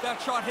close enough.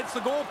 That shot hits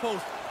the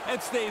goalpost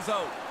and stays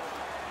out.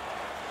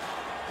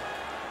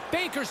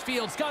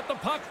 Bakersfield's got the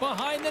puck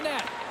behind the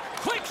net.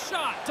 Quick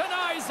shot,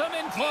 denies him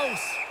in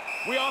close.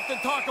 We often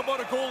talk about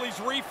a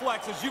goalie's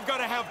reflexes. You've got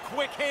to have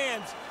quick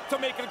hands to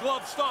make a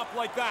glove stop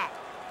like that.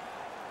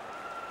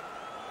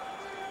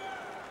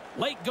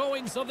 Late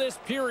goings of this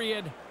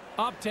period,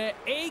 up to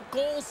 8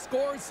 goals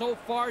scored so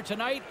far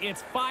tonight.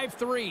 It's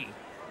 5-3.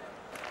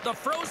 The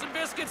frozen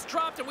biscuits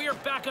dropped, and we are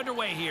back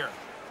underway here.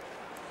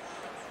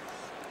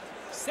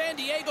 San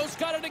Diego's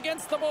got it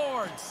against the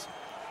boards.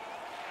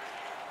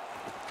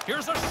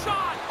 Here's a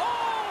shot.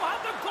 Oh,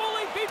 and the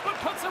goalie beat but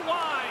puts it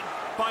wide.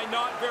 By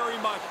not very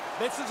much.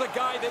 This is a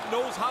guy that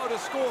knows how to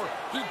score.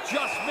 He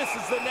just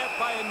misses the net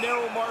by a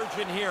narrow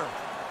margin here.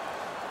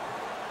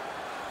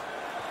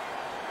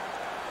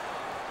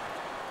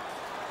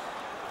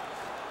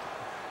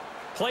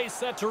 Play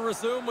set to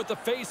resume with the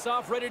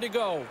face-off ready to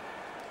go.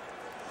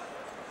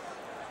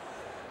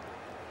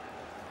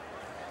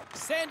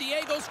 San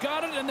Diego's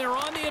got it, and they're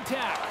on the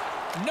attack.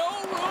 No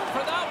room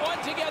for that one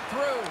to get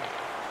through.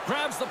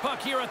 Grabs the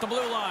puck here at the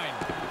blue line.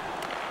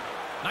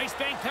 Nice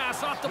bank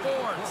pass off the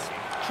boards.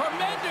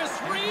 Tremendous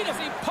read as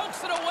he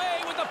pokes it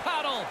away with the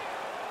paddle.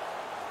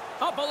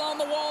 Up along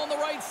the wall on the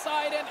right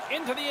side and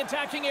into the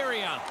attacking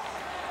area.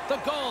 The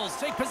Gulls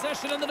take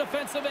possession in the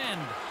defensive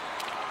end.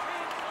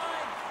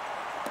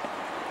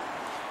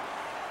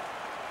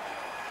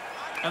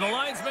 And the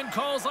linesman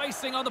calls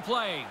icing on the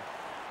play.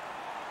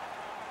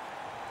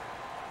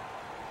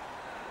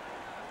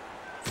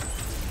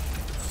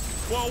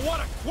 Well, what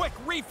a quick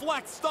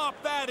reflex stop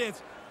that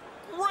is.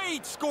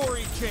 Great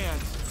scoring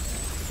chance.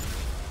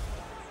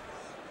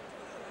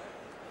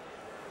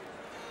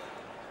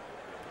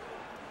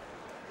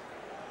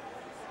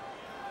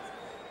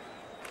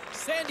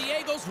 San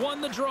Diego's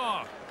won the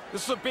draw.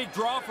 This is a big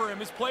draw for him.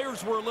 His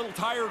players were a little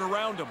tired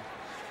around him.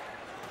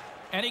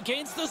 And he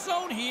gains the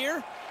zone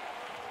here.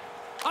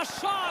 A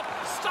shot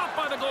stopped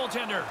by the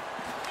goaltender.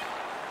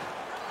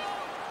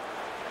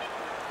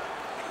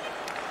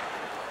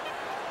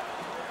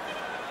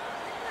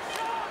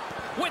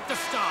 With the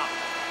stop.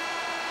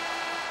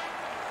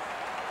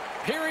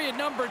 Period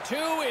number 2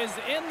 is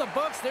in the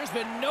books. There's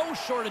been no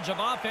shortage of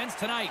offense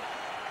tonight.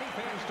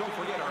 Hey fans, don't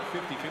forget our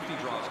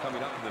 50-50 draws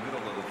coming up in the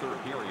middle of the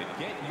third period.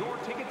 Get your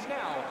tickets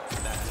now.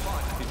 That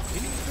pot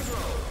continues to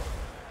grow.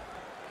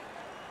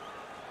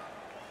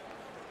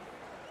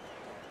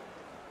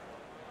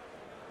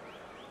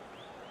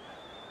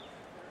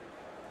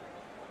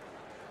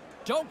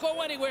 Don't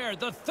go anywhere.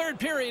 The third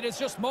period is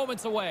just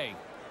moments away.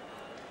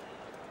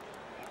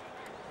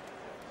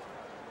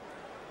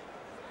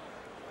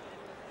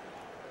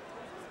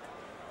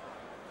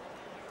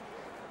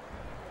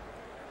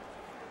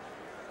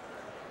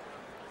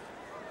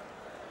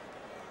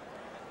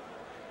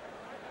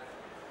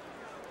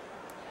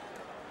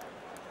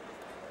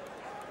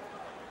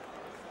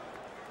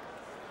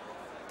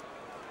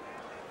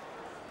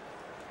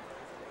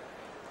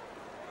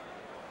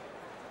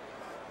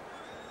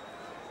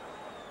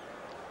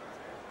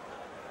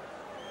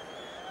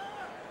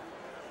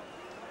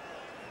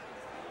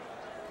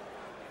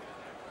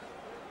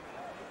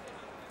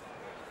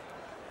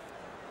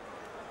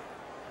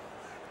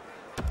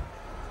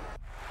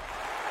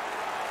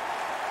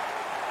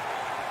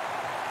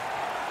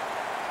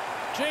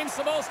 James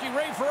Cebulski,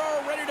 Ray Ferraro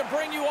ready to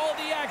bring you all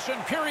the action.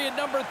 Period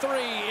number 3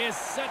 is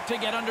set to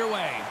get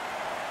underway.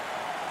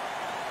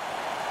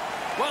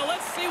 Well,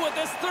 let's see what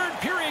this third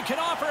period can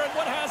offer and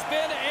what has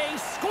been a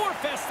score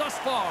fest thus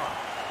far.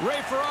 Ray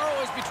Ferraro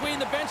is between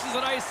the benches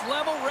at ice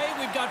level. Ray,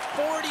 we've got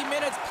 40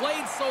 minutes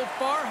played so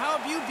far. How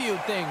have you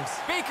viewed things?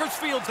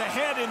 Bakersfield's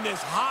ahead in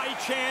this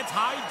high-chance,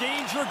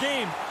 high-danger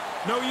game.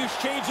 No use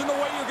changing the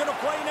way you're going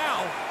to play now.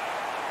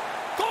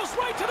 Goes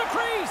right to the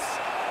crease.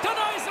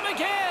 Denies him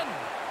again.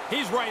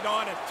 He's right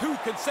on it. 2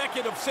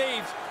 consecutive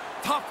saves.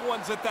 Tough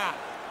ones at that.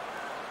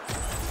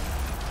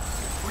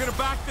 We're going to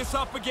back this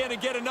up again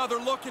and get another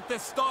look at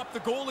this stop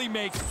the goalie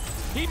makes.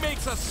 He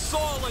makes a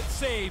solid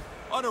save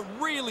on a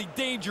really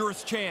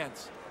dangerous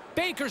chance.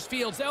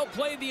 Bakersfield's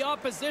outplayed the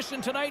opposition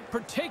tonight,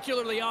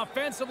 particularly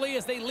offensively,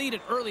 as they lead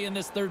it early in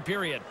this third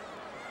period.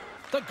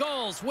 The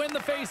Gulls win the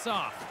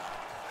faceoff.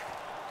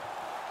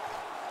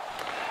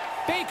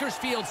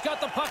 Bakersfield's got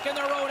the puck in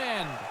their own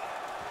end.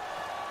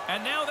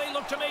 And now they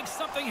look to make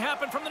something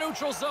happen from the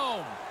neutral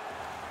zone.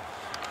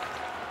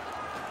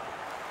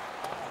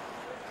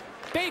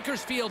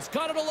 Bakersfield's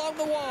got it along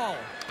the wall.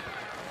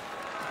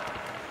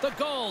 The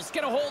Gulls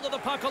get a hold of the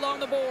puck along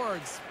the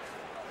boards.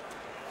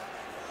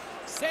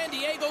 San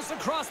Diego's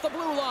across the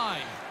blue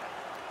line.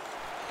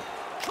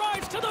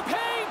 Drives to the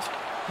paint.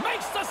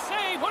 Makes the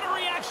save. What a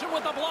reaction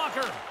with the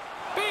blocker.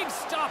 Big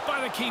stop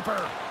by the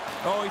keeper.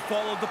 Oh, he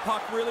followed the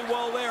puck really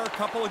well there. A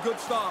couple of good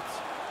stops.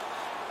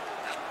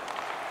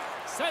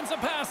 Sends a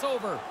pass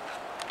over.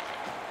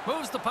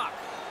 Moves the puck.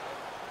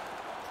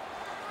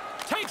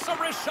 Takes a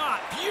wrist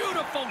shot.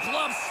 Beautiful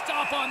glove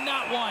stop on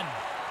that one.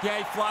 Yeah,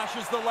 he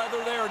flashes the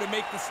leather there to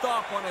make the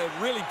stop on a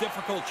really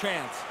difficult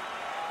chance.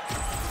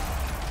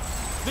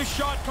 This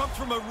shot comes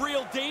from a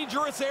real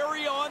dangerous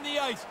area on the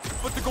ice,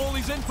 but the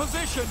goalie's in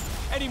position,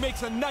 and he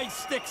makes a nice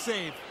stick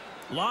save.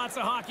 Lots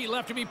of hockey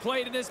left to be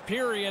played in this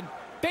period.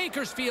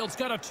 Bakersfield's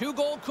got a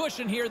 2-goal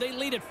cushion here. They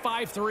lead at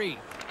 5-3.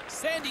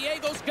 San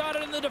Diego's got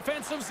it in the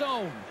defensive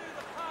zone.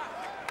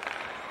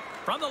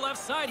 From the left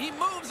side, he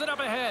moves it up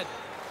ahead.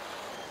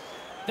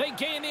 They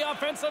gain the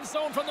offensive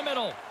zone from the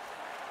middle.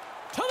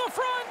 To the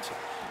front.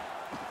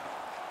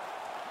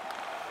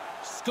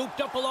 Scooped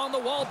up along the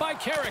wall by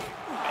Carrick.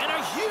 And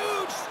a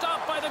huge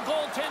stop by the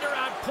goaltender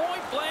at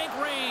point-blank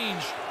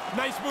range.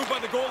 Nice move by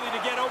the goalie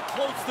to get out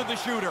close to the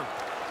shooter.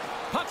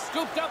 Puck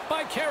scooped up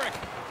by Carrick.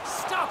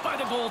 Stopped by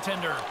the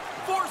goaltender.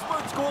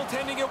 Forsberg's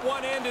goaltending at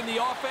one end and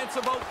the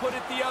offensive output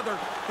at the other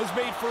has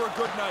made for a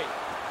good night.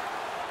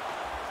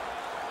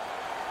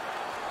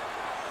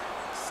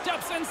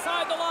 Steps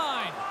inside the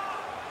line.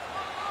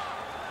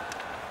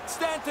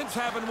 Stanton's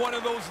having one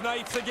of those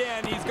nights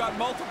again. He's got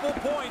multiple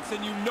points,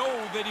 and you know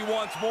that he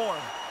wants more.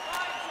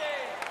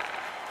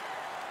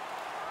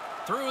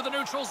 Through the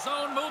neutral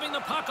zone, moving the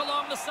puck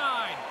along the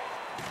side.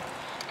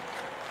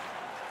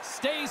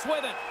 Stays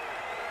with it.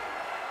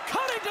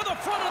 Cutting to the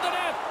front of the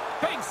net.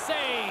 Big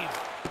save.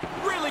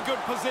 Really good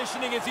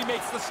positioning as he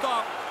makes the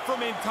stop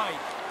from in tight.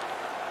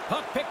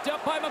 Puck picked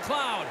up by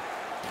McLeod.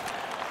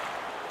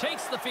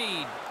 Takes the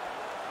feed.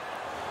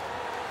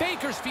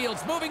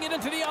 Bakersfield's moving it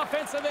into the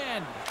offensive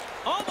end.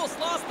 Almost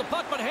lost the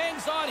puck, but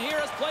hangs on here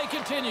as play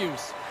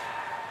continues.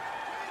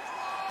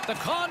 The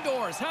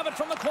Condors have it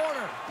from the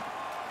corner.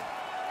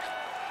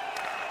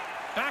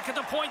 Back at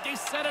the point, they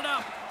set it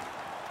up.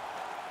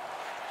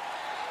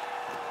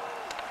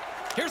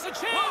 Here's a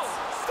chance.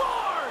 Whoa.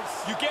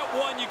 Scores! You get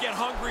one, you get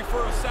hungry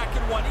for a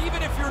second one.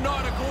 Even if you're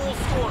not a goal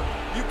scorer,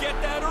 you get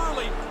that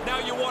early. Now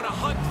you want to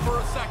hunt for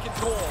a second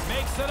goal.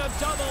 Makes it a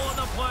double on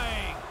the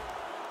play.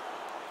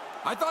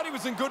 I thought he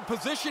was in good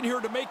position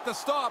here to make the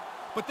stop,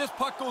 but this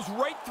puck goes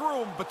right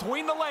through him,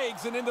 between the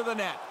legs and into the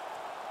net.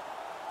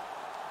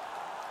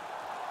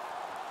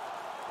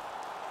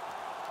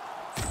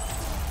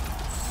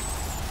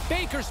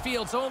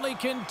 Bakersfield's only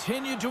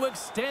continued to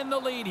extend the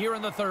lead here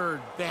in the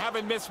third. They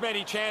haven't missed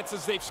many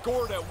chances. They've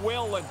scored at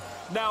will, and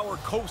now we're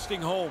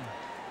coasting home.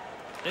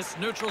 This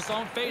neutral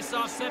zone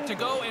face-off set to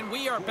go, and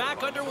we are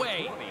back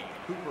underway.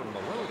 Cooper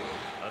Maloney,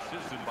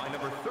 assisted by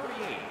number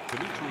 38,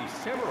 Dmitry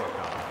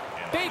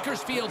Samarokov.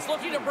 Bakersfield's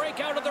looking to break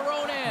out of their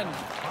own end.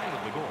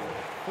 The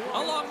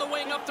goal. Along the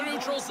wing up the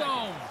neutral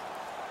zone.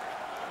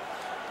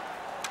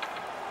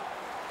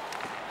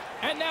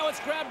 And now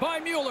it's grabbed by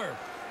Mueller.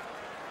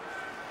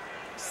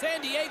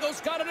 San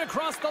Diego's got it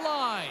across the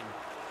line.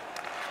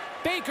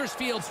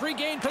 Bakersfield's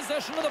regained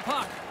possession of the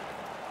puck.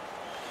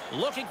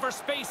 Looking for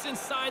space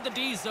inside the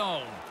D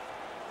zone.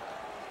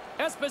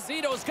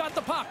 Esposito's got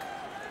the puck.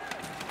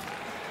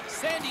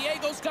 San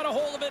Diego's got a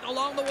hold of it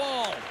along the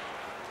wall.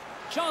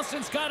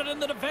 Johnston's got it in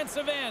the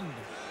defensive end.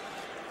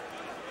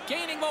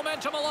 Gaining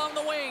momentum along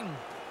the wing.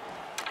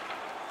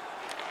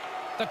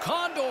 The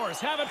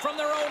Condors have it from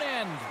their own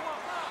end.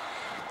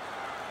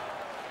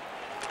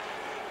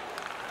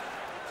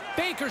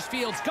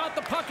 Bakersfield's got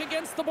the puck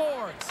against the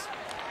boards.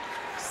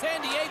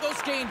 San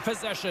Diego's gained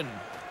possession.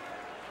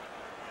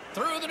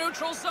 Through the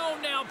neutral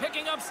zone now,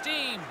 picking up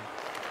steam.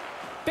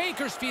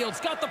 Bakersfield's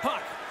got the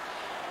puck.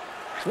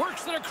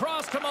 Works it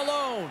across to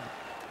Malone.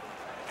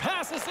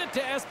 Passes it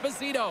to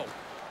Esposito.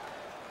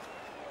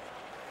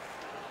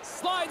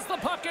 Slides the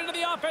puck into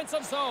the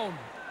offensive zone.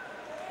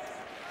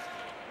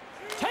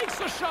 Takes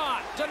a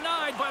shot.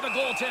 Denied by the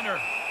goaltender.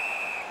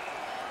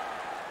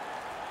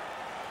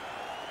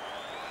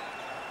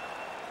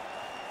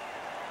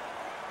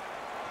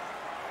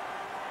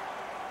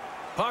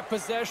 Puck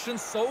possession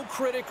so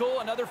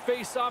critical. Another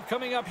face-off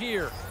coming up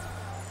here.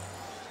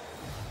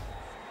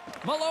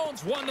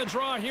 Malone's won the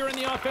draw here in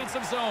the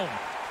offensive zone.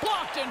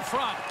 Blocked in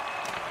front.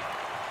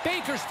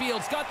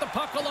 Bakersfield's got the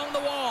puck along the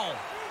wall.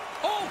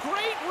 Oh,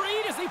 great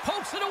read as he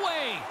pokes it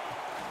away.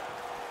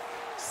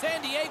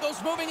 San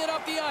Diego's moving it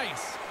up the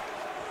ice.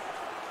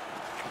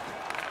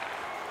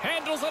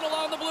 Handles it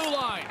along the blue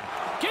line.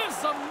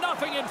 Gives them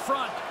nothing in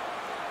front.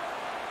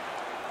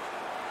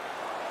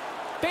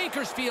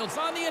 Bakersfield's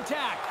on the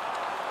attack.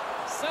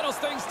 Settles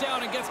things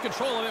down and gets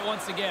control of it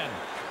once again.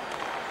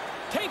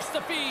 Takes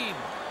the feed.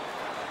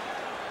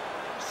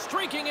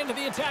 Streaking into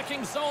the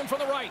attacking zone from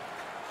the right.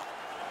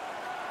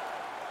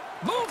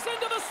 Moves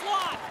into the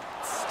slot.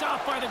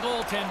 Stopped by the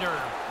goaltender.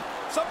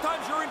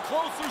 Sometimes you're in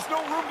close, there's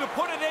no room to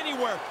put it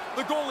anywhere.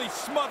 The goalie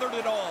smothered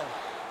it all.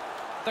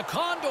 The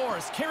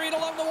Condors carry it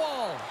along the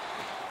wall.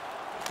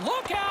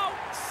 Look out!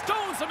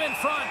 Stones him in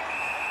front.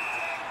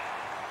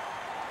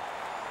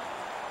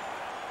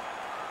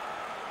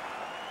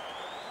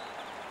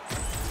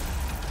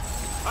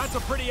 That's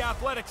a pretty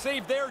athletic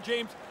save there,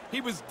 James.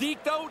 He was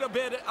deked out a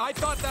bit. I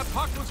thought that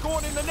puck was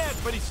going in the net,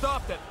 but he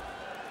stopped it.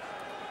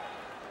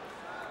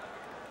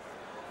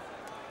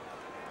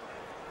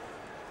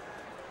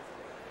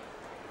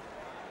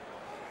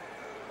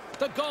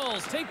 The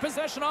Gulls take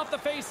possession off the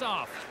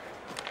faceoff.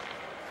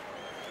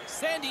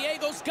 San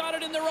Diego's got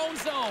it in their own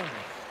zone.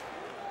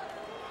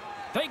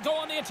 They go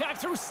on the attack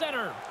through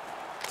center.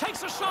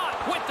 Takes a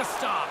shot with the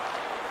stop.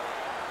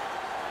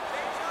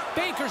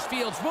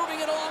 Bakersfield's moving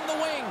it along the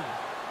wing.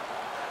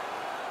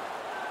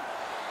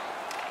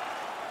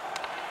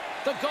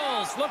 The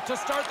Gulls look to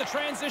start the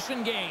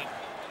transition game.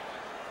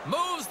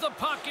 Moves the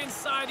puck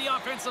inside the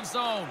offensive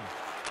zone.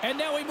 And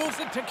now he moves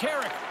it to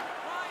Carrick.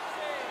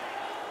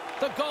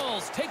 The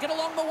Gulls take it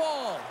along the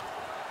wall.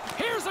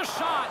 Here's a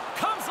shot.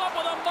 Comes up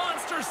with a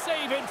monster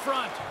save in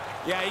front.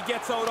 Yeah, he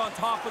gets out on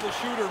top of the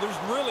shooter. There's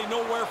really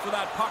nowhere for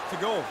that puck to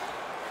go.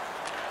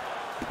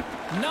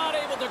 Not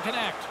able to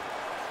connect.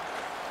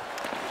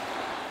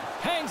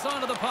 Hangs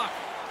onto the puck.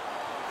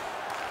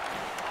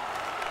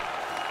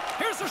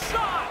 Here's a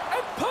shot,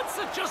 and puts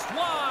it just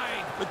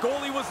wide. The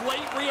goalie was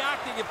late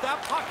reacting. If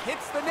that puck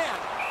hits the net,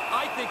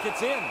 I think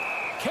it's in.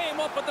 Came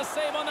up with the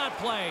save on that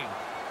play.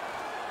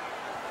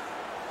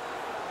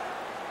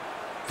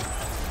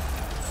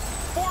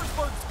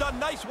 Forsberg's done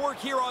nice work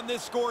here on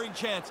this scoring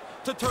chance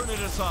to turn it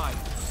aside.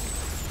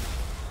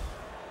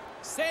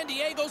 San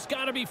Diego's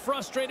got to be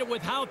frustrated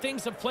with how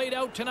things have played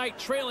out tonight,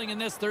 trailing in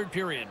this third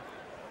period.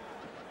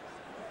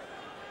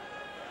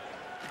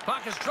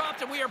 Puck is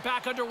dropped, and we are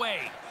back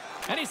underway.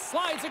 And he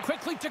slides it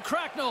quickly to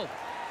Cracknell.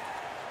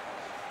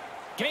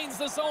 Gains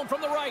the zone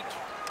from the right.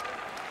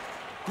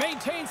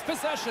 Maintains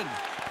possession.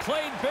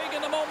 Played big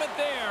in the moment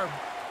there.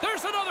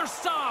 There's another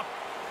stop.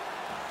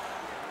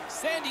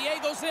 San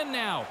Diego's in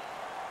now.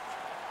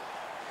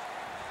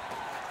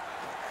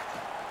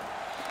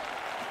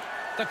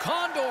 The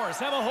Condors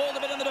have a hold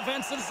of it in the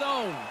defensive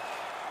zone.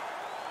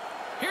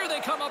 Here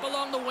they come up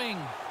along the wing.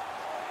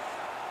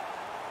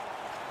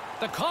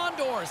 The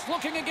Condors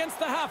looking against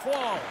the half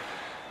wall.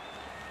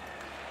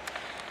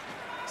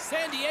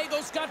 San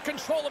Diego's got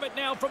control of it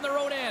now from their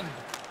own end.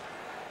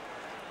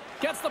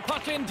 Gets the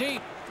puck in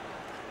deep.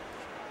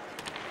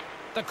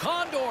 The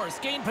Condors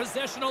gain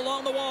possession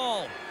along the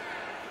wall.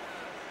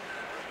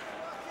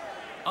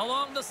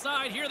 Along the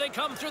side, here they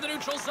come through the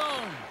neutral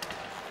zone.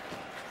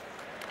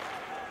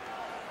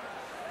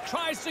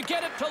 Tries to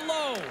get it to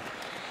Lowe.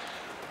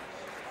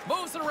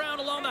 Moves it around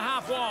along the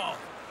half wall.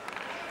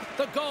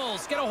 The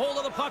Gulls get a hold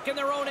of the puck in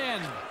their own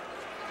end.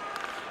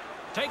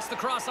 Takes the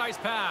cross-ice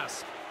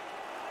pass.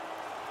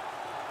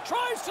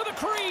 Drives to the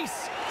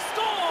crease.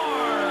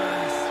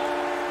 Scores!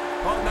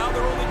 Well, now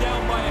they're only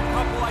down by a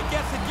couple. I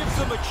guess it gives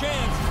them a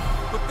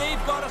chance, but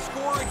they've got to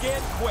score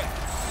again quick.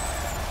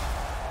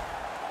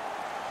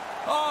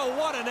 Oh,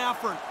 what an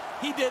effort.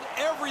 He did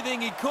everything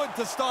he could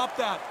to stop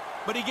that,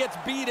 but he gets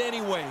beat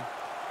anyway.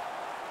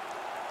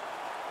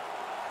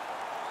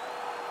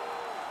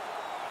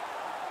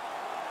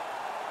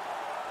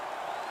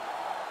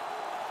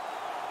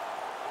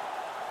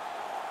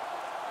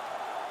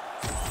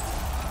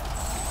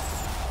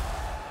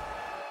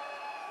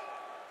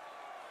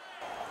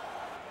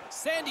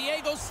 San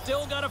Diego's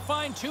still got to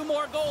find 2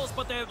 more goals,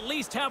 but they at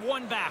least have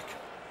one back.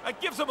 That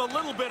gives them a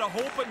little bit of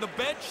hope, and the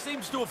bench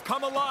seems to have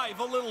come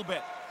alive a little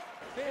bit.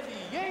 San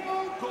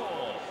Diego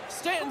goal.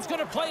 Stanton's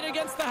going to play it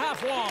against the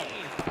half wall.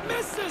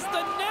 Misses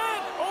the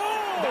net.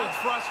 Oh! That's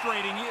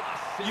frustrating.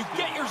 You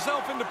get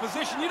yourself into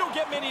position. You don't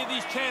get many of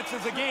these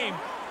chances a game,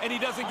 and he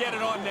doesn't get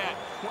it on net.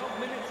 12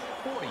 minutes,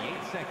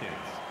 48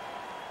 seconds.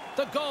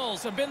 The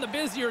Gulls have been the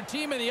busier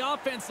team in the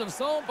offensive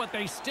zone, but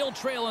they still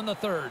trail in the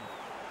third.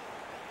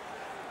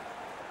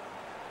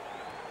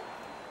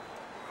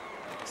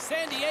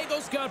 San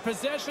Diego's got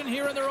possession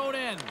here in their own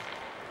end.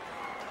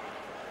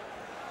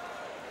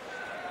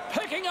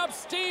 Picking up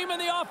steam in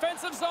the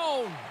offensive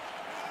zone.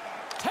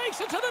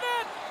 Takes it to the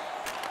net.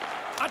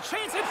 A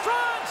chance in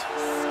front.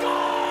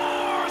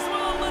 Scores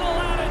with a little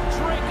added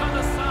drink on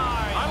the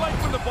side. I like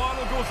when the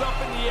bottle goes up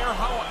in the air,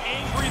 how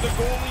angry the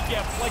goalie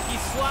gets, like he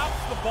slaps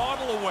the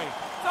bottle away.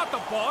 It's not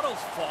the bottle's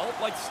fault.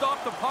 Like,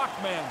 stop the puck,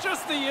 man.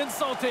 Just the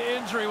insult to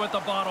injury with the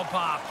bottle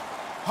pop.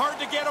 Hard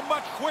to get him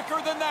much quicker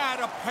than that.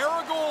 A pair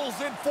of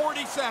goals in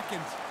 40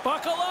 seconds.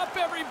 Buckle up,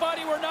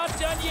 everybody. We're not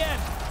done yet.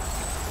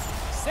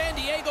 San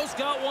Diego's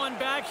got one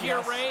back here,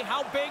 Yes. Ray.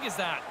 How big is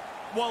that?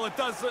 Well, it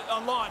does a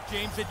lot,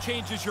 James. It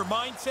changes your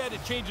mindset.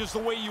 It changes the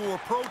way you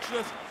approach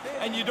this.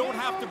 And you don't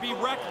have to be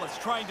reckless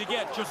trying to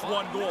get just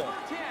one goal. Number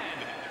 10,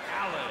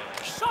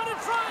 Alex. Shot in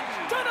front.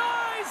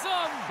 Denies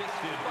him.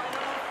 Assisted by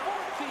number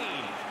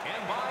 14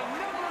 and by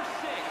number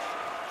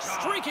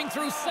 6. Streaking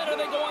through center,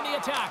 they go on the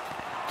attack.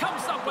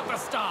 Comes up with the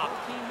stop.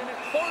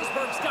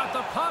 Forsberg's got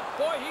the puck.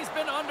 Boy, he's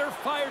been under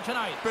fire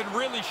tonight. Been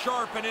really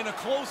sharp, and in a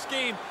close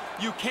game,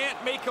 you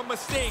can't make a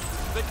mistake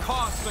that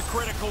costs a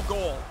critical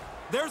goal.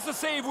 There's the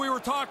save we were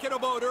talking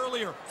about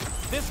earlier.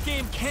 This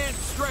game can't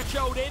stretch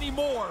out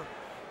anymore.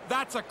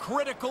 That's a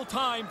critical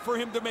time for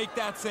him to make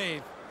that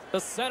save. The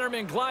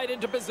centermen glide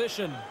into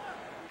position.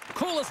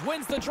 Koulis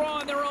wins the draw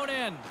on their own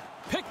end.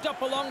 Picked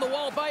up along the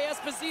wall by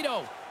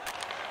Esposito.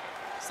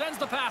 Sends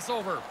the pass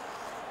over.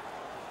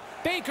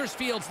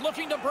 Bakersfield's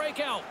looking to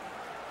break out.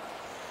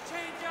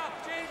 Change up.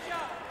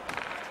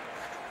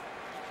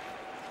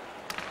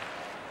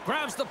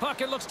 Grabs the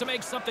puck and looks to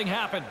make something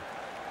happen.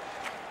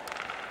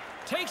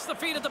 Takes the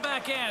feed at the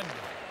back end.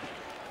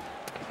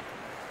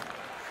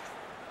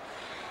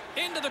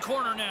 Into the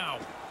corner now.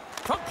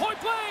 From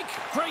point blank.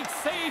 Great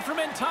save from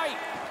in tight.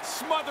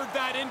 Smothered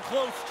that in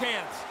close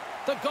chance.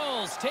 The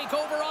Gulls take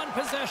over on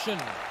possession.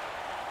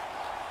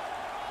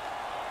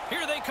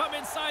 Here they come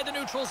inside the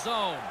neutral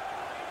zone.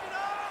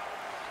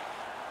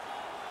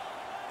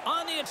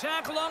 On the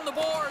attack along the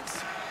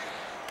boards.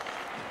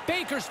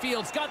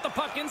 Bakersfield's got the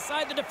puck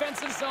inside the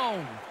defensive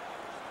zone.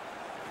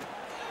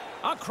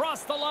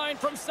 Across the line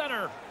from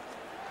center.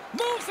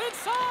 Moves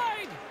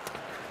inside.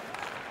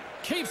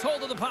 Keeps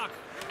hold of the puck.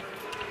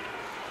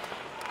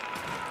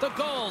 The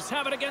Gulls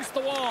have it against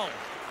the wall.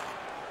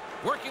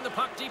 Working the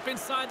puck deep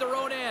inside their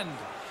own end.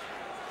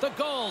 The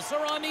Gulls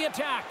are on the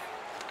attack.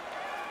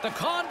 The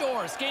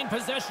Condors gain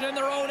possession in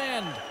their own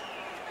end.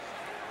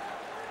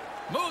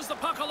 Moves the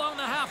puck along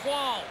the half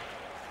wall.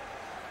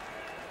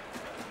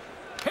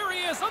 Here he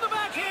is on the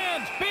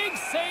backhand. Big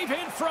save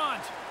in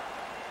front.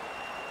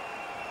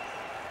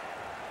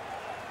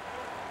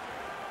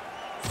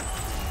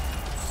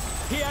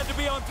 He had to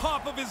be on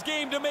top of his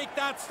game to make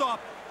that stop.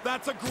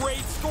 That's a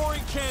great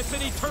scoring chance,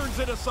 and he turns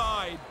it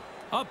aside.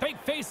 A big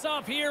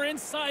face-off here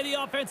inside the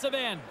offensive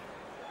end.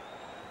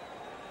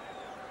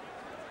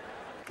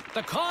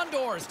 The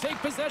Condors take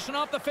possession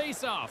off the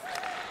face-off.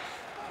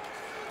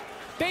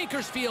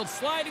 Bakersfield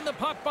sliding the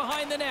puck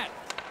behind the net.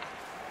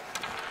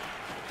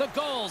 The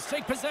Gulls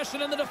take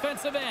possession in the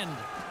defensive end.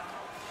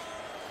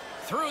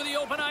 Through the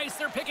open ice,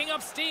 they're picking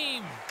up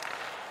steam.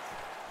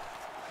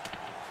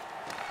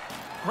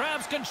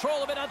 Grabs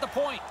control of it at the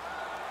point.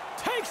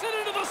 Takes it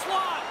into the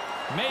slot.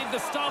 Made the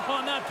stop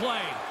on that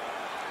play.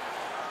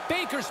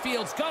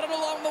 Bakersfield's got it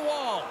along the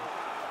wall.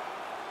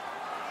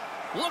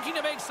 Looking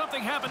to make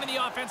something happen in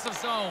the offensive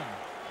zone.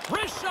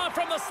 Wrist shot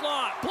from the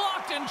slot.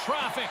 Blocked in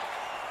traffic.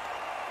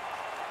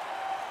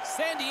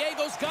 San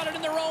Diego's got it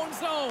in their own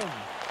zone.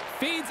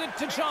 Feeds it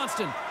to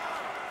Johnston.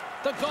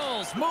 The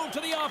Gulls move to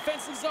the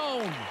offensive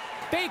zone.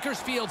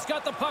 Bakersfield's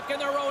got the puck in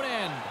their own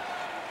end.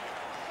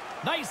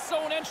 Nice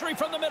zone entry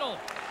from the middle.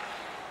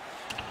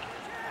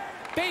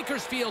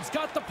 Bakersfield's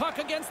got the puck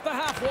against the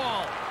half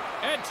wall.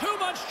 And too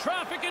much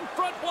traffic in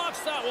front blocks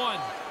that one.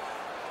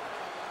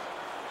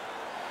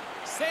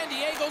 San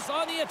Diego's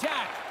on the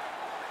attack.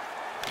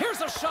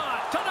 Here's a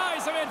shot.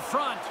 Denies him in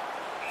front.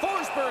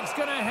 Forsberg's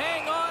going to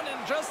hang on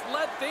and just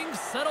let things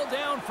settle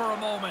down for a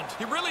moment.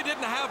 He really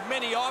didn't have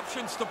many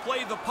options to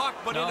play the puck,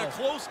 but in a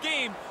close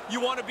game, you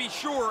want to be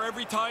sure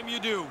every time you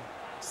do.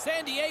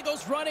 San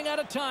Diego's running out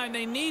of time.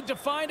 They need to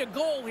find a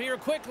goal here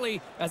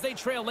quickly as they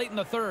trail late in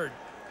the third.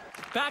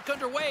 Back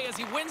underway as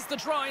he wins the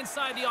draw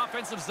inside the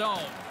offensive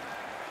zone.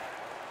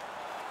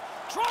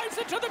 Drives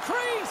it to the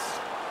crease.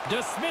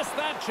 Dismissed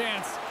that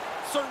chance.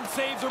 Certain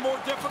saves are more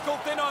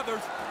difficult than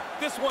others.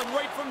 This one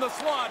right from the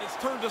slot is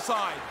turned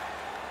aside.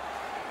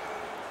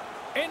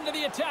 Into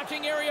the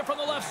attacking area from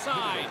the left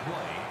side.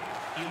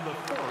 In the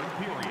third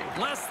period.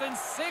 Less than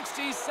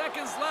 60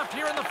 seconds left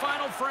here in the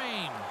final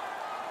frame.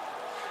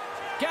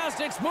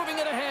 Gazdick's moving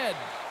it ahead.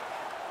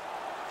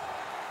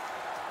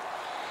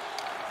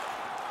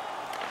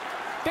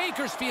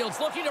 Bakersfield's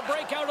looking to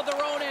break out of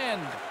their own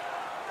end.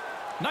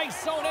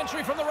 Nice zone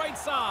entry from the right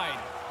side.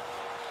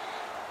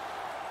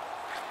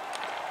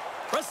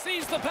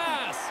 Receives the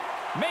pass.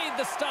 Made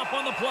the stop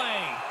on the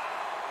play.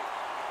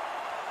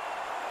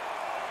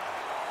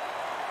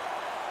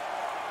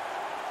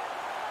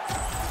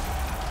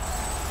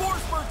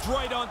 Forsberg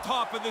right on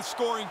top of this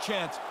scoring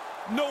chance.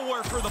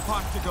 Nowhere for the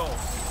puck to go.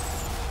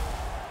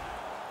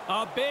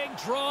 A big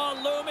draw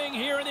looming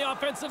here in the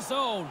offensive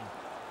zone.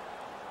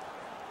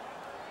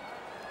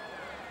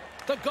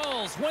 The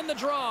Gulls win the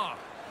draw.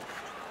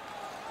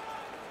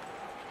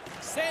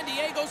 San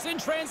Diego's in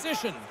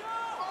transition.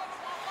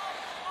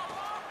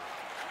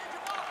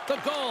 The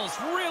Gulls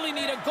really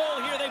need a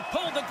goal here. They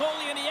pulled the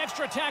goalie and the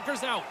extra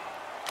attackers out.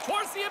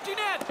 Towards the empty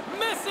net.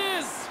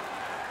 Misses!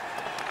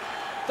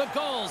 The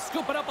Gulls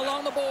scoop it up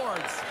along the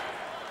boards.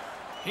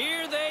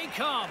 Here they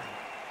come.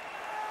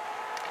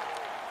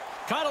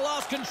 Kind of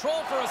lost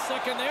control for a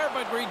second there,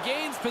 but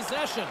regains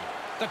possession.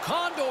 The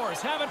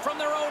Condors have it from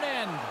their own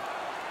end.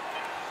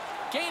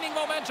 Gaining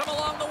momentum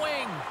along the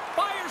wing.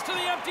 Fires to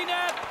the empty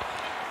net.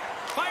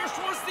 Fires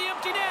towards the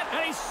empty net,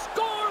 and he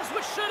scores,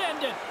 which should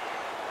end it.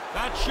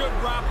 That should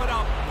wrap it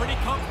up. Pretty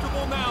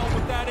comfortable now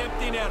with that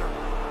empty netter.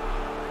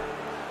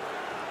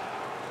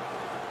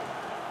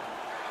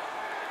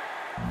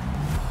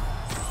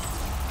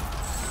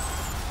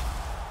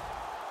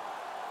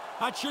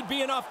 That should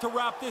be enough to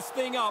wrap this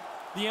thing up.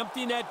 The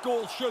empty net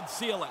goal should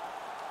seal it.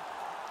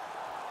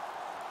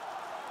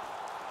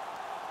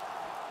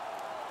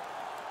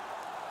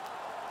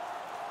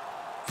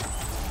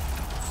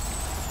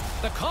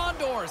 The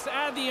Condors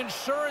add the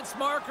insurance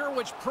marker,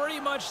 which pretty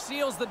much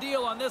seals the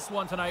deal on this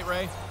one tonight,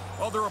 Ray.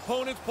 Well, their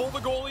opponents pull the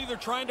goalie. They're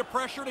trying to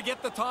pressure to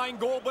get the tying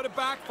goal, but it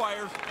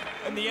backfires,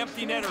 and the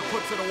empty netter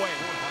puts it away.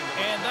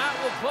 And that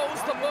will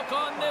close the book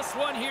on this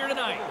one here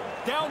tonight.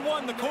 Down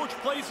one, the coach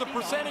plays the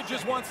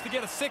percentages, wants to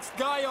get a sixth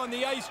guy on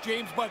the ice,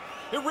 James, but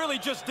it really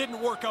just didn't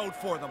work out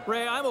for them.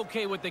 Ray, I'm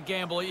okay with the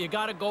gamble. You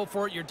got to go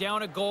for it. You're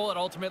down a goal, and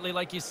ultimately,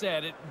 like you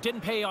said, it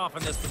didn't pay off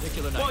on this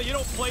particular night. Well, you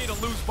don't play to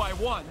lose by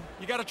one.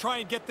 You got to try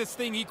and get this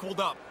thing equaled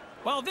up.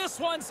 Well, this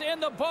one's in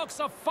the books.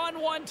 A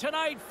fun one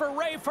tonight for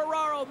Ray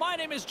Ferraro. My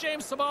name is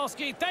James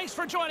Cybulski. Thanks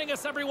for joining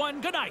us,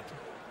 everyone. Good night.